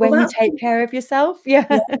when you take care of yourself. Yeah.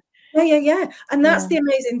 And that's the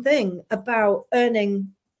amazing thing about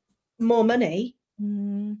earning more money.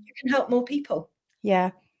 You can help more people. Yeah.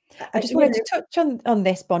 I just wanted to touch on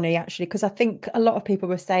this, Bonny, actually, because I think a lot of people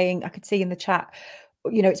were saying, I could see in the chat,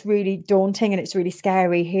 you know, it's really daunting and it's really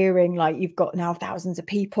scary hearing like you've got now thousands of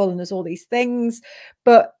people and there's all these things.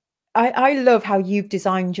 But I love how you've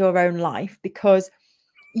designed your own life, because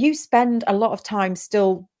you spend a lot of time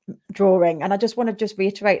still drawing. And I just want to just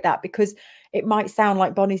reiterate that, because it might sound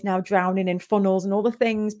like Bonny's now drowning in funnels and all the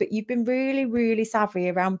things, but you've been really, really savvy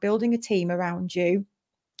around building a team around you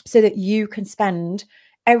so that you can spend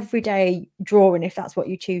every day drawing, if that's what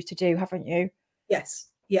you choose to do, haven't you? Yes.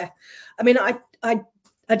 Yeah. I mean,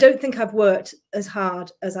 I don't think I've worked as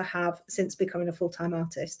hard as I have since becoming a full-time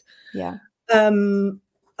artist. Yeah.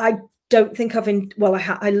 I don't think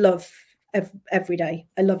I love every day.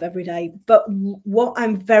 I love every day. But what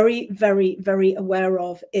I'm very, very, very aware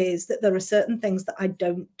of is that there are certain things that I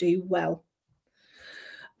don't do well.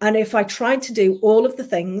 And if I tried to do all of the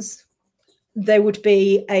things, there would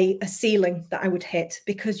be a ceiling that I would hit,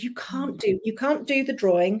 because you can't do the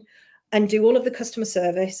drawing and do all of the customer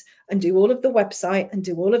service and do all of the website and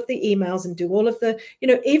do all of the emails and do all of the, you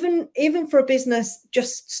know, even for a business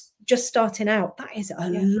just starting out, that is a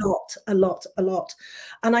lot.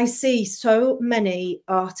 And I see so many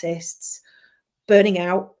artists burning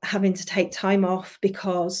out, having to take time off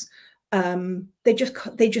because they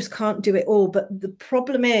just can't do it all. But the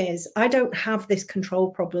problem is, I don't have this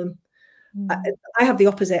control problem. I have the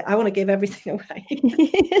opposite. I want to give everything away.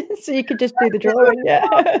 So you could just do the drawing.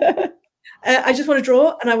 Yeah. I just want to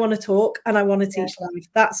draw, and I want to talk, and I want to teach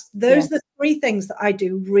live. Those are the three things that I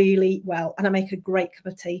do really well, and I make a great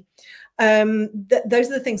cup of tea. Those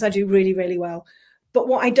are the things I do really, really well. But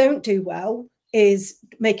what I don't do well is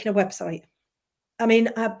making a website. I mean,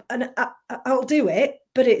 I'll do it,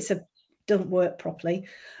 but doesn't work properly.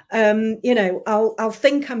 You know, I'll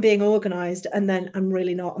think I'm being organized, and then I'm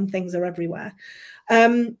really not, and things are everywhere.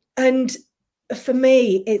 And for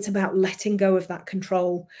me, it's about letting go of that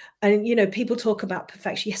control. And, you know, people talk about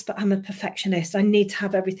perfection. Yes, but I'm a perfectionist. I need to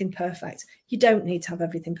have everything perfect. You don't need to have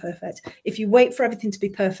everything perfect. If you wait for everything to be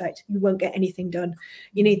perfect, you won't get anything done.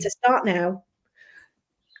 You need to start now.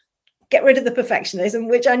 Get rid of the perfectionism,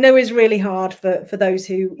 which I know is really hard for those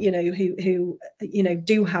who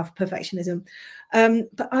do have perfectionism.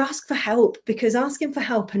 But ask for help, because asking for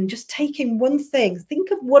help and just taking one thing, think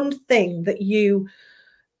of one thing that you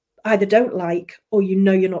either don't like or you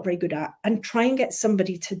know you're not very good at, and try and get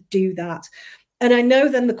somebody to do that. And I know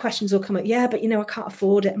then the questions will come up, yeah, but you know, I can't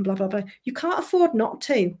afford it and blah, blah, blah. You can't afford not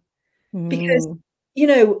to, because you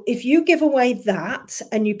know, if you give away that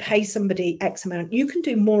and you pay somebody X amount, you can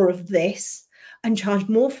do more of this and charge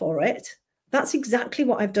more for it. That's exactly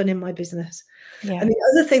what I've done in my business. And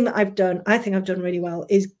the other thing that I've done, I think I've done really well,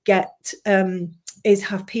 is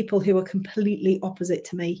have people who are completely opposite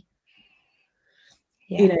to me.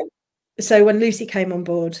 You know, so when Lucy came on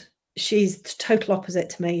board, she's total opposite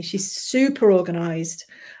to me. She's super organized.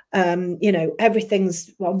 You know,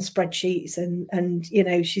 everything's on spreadsheets, and you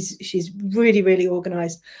know, she's really, really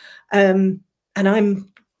organized. And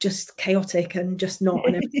I'm just chaotic and just not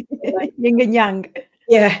an yin and yang.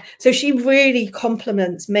 Yeah. So she really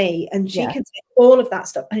compliments me, and she can take all of that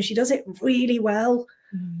stuff, and she does it really well.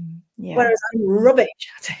 Whereas I'm rubbish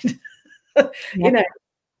at it. You know.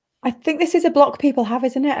 I think this is a block people have,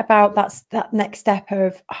 isn't it? About that next step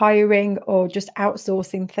of hiring or just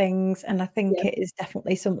outsourcing things. And I think it is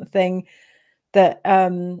definitely something that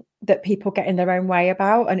that people get in their own way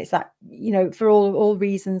about. And it's that, you know, for all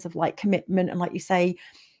reasons of like commitment, and like you say,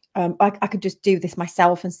 I could just do this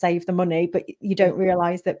myself and save the money, but you don't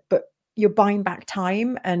realize that, but you're buying back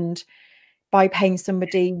time. And by paying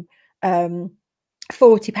somebody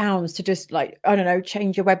 £40 to just, like, I don't know,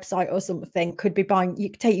 change your website or something, could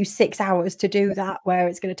take you 6 hours to do that, where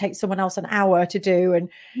it's going to take someone else an hour to do. And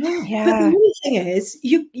but the only thing is,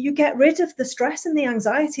 you get rid of the stress and the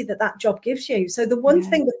anxiety that job gives you. So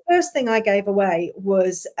the first thing I gave away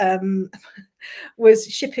was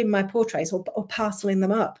shipping my portraits or parceling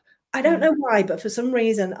them up. I don't know why, but for some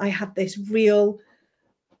reason I had this real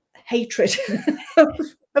hatred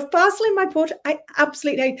of parceling my portrait. I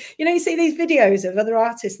absolutely hate. You know, you see these videos of other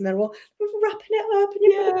artists and they're all wrapping it up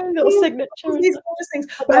and little signature. These things.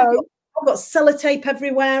 I've got sellotape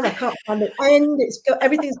everywhere. I can't find the end.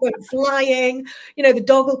 Everything's going flying. You know, the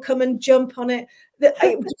dog will come and jump on it.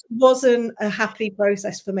 It just wasn't a happy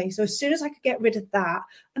process for me. So as soon as I could get rid of that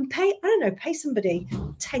and pay somebody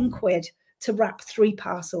 10 quid to wrap 3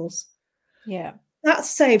 parcels. Yeah. That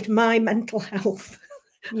saved my mental health.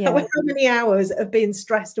 Yeah. How many hours of being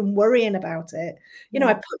stressed and worrying about it. You know,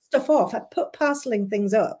 I put stuff off. I put parceling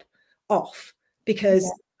things up off because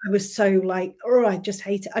I was so like, oh, I just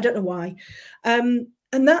hate it. I don't know why. And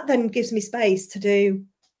that then gives me space to do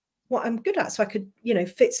what I'm good at. So I could, you know,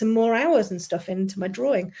 fit some more hours and stuff into my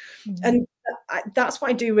drawing. And that's what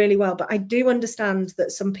I do really well. But I do understand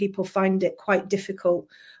that some people find it quite difficult.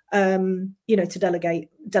 You know, to delegate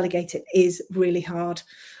it is really hard.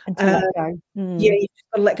 And to let go. Yeah, you've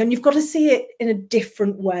got to let go, and you've got to see it in a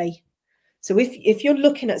different way. So if you're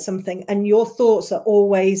looking at something and your thoughts are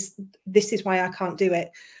always, this is why I can't do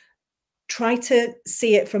it, try to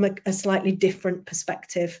see it from a slightly different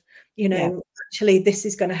perspective. You know, actually, this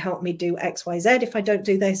is going to help me do X, Y, Z if I don't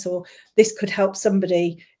do this, or this could help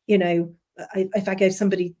somebody. You know, if I gave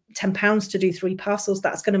somebody £10 to do 3 parcels,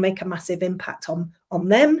 that's going to make a massive impact on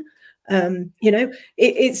them. You know,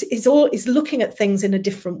 it's looking at things in a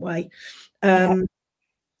different way.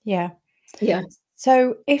 Yeah.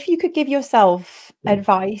 So if you could give yourself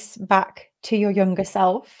advice back to your younger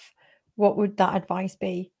self, what would that advice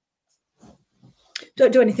be?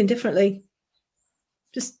 Don't do anything differently.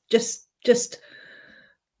 Just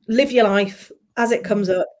live your life as it comes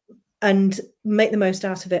up and make the most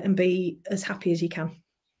out of it and be as happy as you can.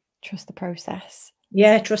 Trust the process.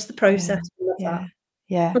 Yeah, trust the process.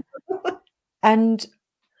 Yeah. And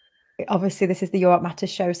obviously this is the Your Art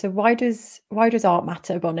Matters show. So why does art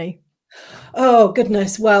matter, Bonny? Oh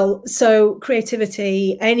goodness. Well, so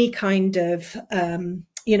creativity, any kind of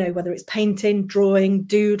you know, whether it's painting, drawing,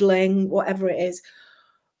 doodling, whatever it is,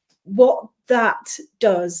 what that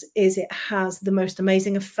does is it has the most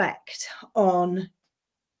amazing effect on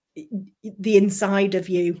the inside of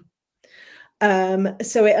you.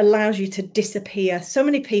 So it allows you to disappear. So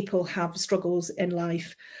many people have struggles in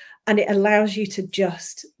life, and it allows you to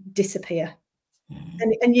just disappear.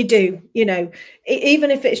 And you do, you know,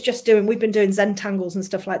 even if it's just we've been doing Zentangles and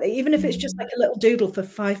stuff like that, even if it's just like a little doodle for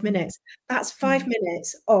 5 minutes, that's 5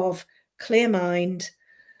 minutes of clear mind,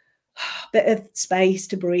 bit of space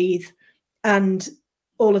to breathe, and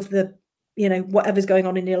all of the, you know, whatever's going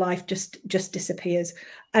on in your life just disappears.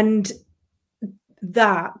 And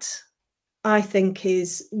that, I think,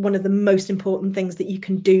 is one of the most important things that you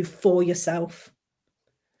can do for yourself.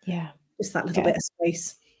 Yeah. Just that little bit of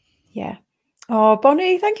space. Yeah. Oh,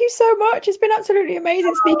 Bonny, thank you so much. It's been absolutely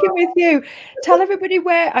amazing speaking with you. Tell everybody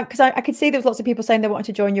where, because I could see there was lots of people saying they wanted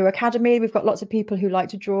to join your academy. We've got lots of people who like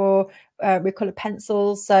to draw with coloured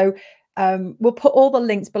pencils. So we'll put all the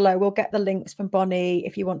links below. We'll get the links from Bonny.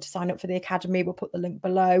 If you want to sign up for the academy, we'll put the link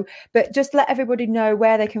below. But just let everybody know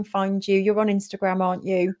where they can find you. You're on Instagram, aren't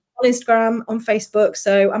you? On Instagram, on Facebook.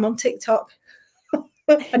 So I'm on TikTok.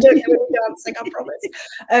 I don't know any dancing, I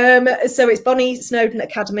promise. So it's Bonny Snowdon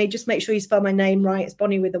Academy. Just make sure you spell my name right. It's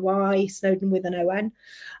Bonny with a Y, Snowdon with an O-N.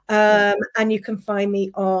 And you can find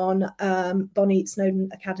me on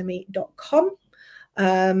bonnysnowdonacademy.com.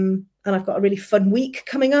 And I've got a really fun week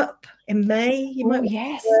coming up in May. You might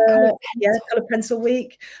Colour Pencil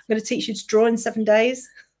Week. I'm going to teach you to draw in 7 days.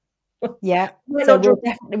 Yeah, so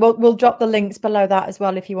we'll drop the links below that as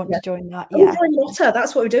well if you want to join that. Yeah, we're drawing an otter.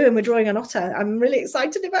 That's what we're doing. We're drawing an otter. I'm really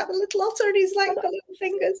excited about the little otter, and he's like got little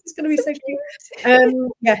fingers. It's going to be so cute.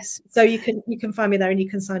 Yes, so you can find me there, and you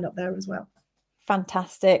can sign up there as well.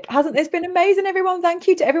 Fantastic. Hasn't this been amazing, everyone? Thank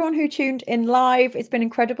you to everyone who tuned in live. It's been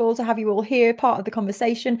incredible to have you all here, part of the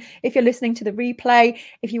conversation. If you're listening to the replay,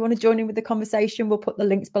 if you want to join in with the conversation, we'll put the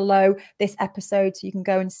links below this episode so you can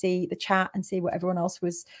go and see the chat and see what everyone else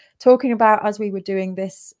was talking about as we were doing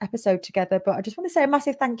this episode together. But I just want to say a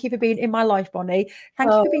massive thank you for being in my life, Bonny. Thank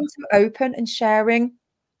you for being so open and sharing.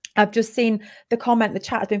 I've just seen the comment, the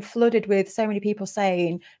chat has been flooded with so many people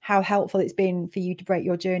saying how helpful it's been for you to break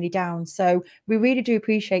your journey down. So we really do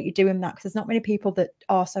appreciate you doing that, because there's not many people that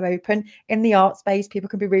are so open in the art space. People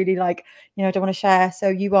can be really like, you know, don't want to share. So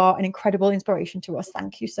you are an incredible inspiration to us.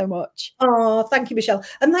 Thank you so much. Oh, thank you, Michelle.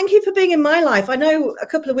 And thank you for being in my life. I know a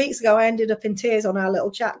couple of weeks ago, I ended up in tears on our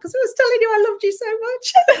little chat because I was telling you I loved you so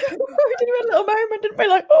much. We did a little moment, didn't we?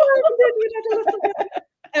 Like, oh, we did a little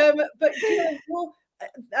bit. But you know,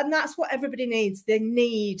 and that's what everybody needs. They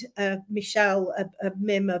need a Michelle, a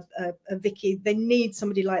Mim, a Vicky. They need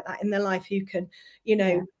somebody like that in their life who can, you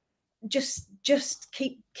know, just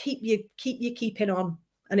keep you keeping on,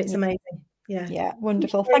 and it's amazing. Yeah,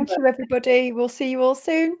 wonderful. Thank you, everybody. We'll see you all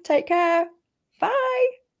soon. Take care.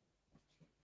 Bye.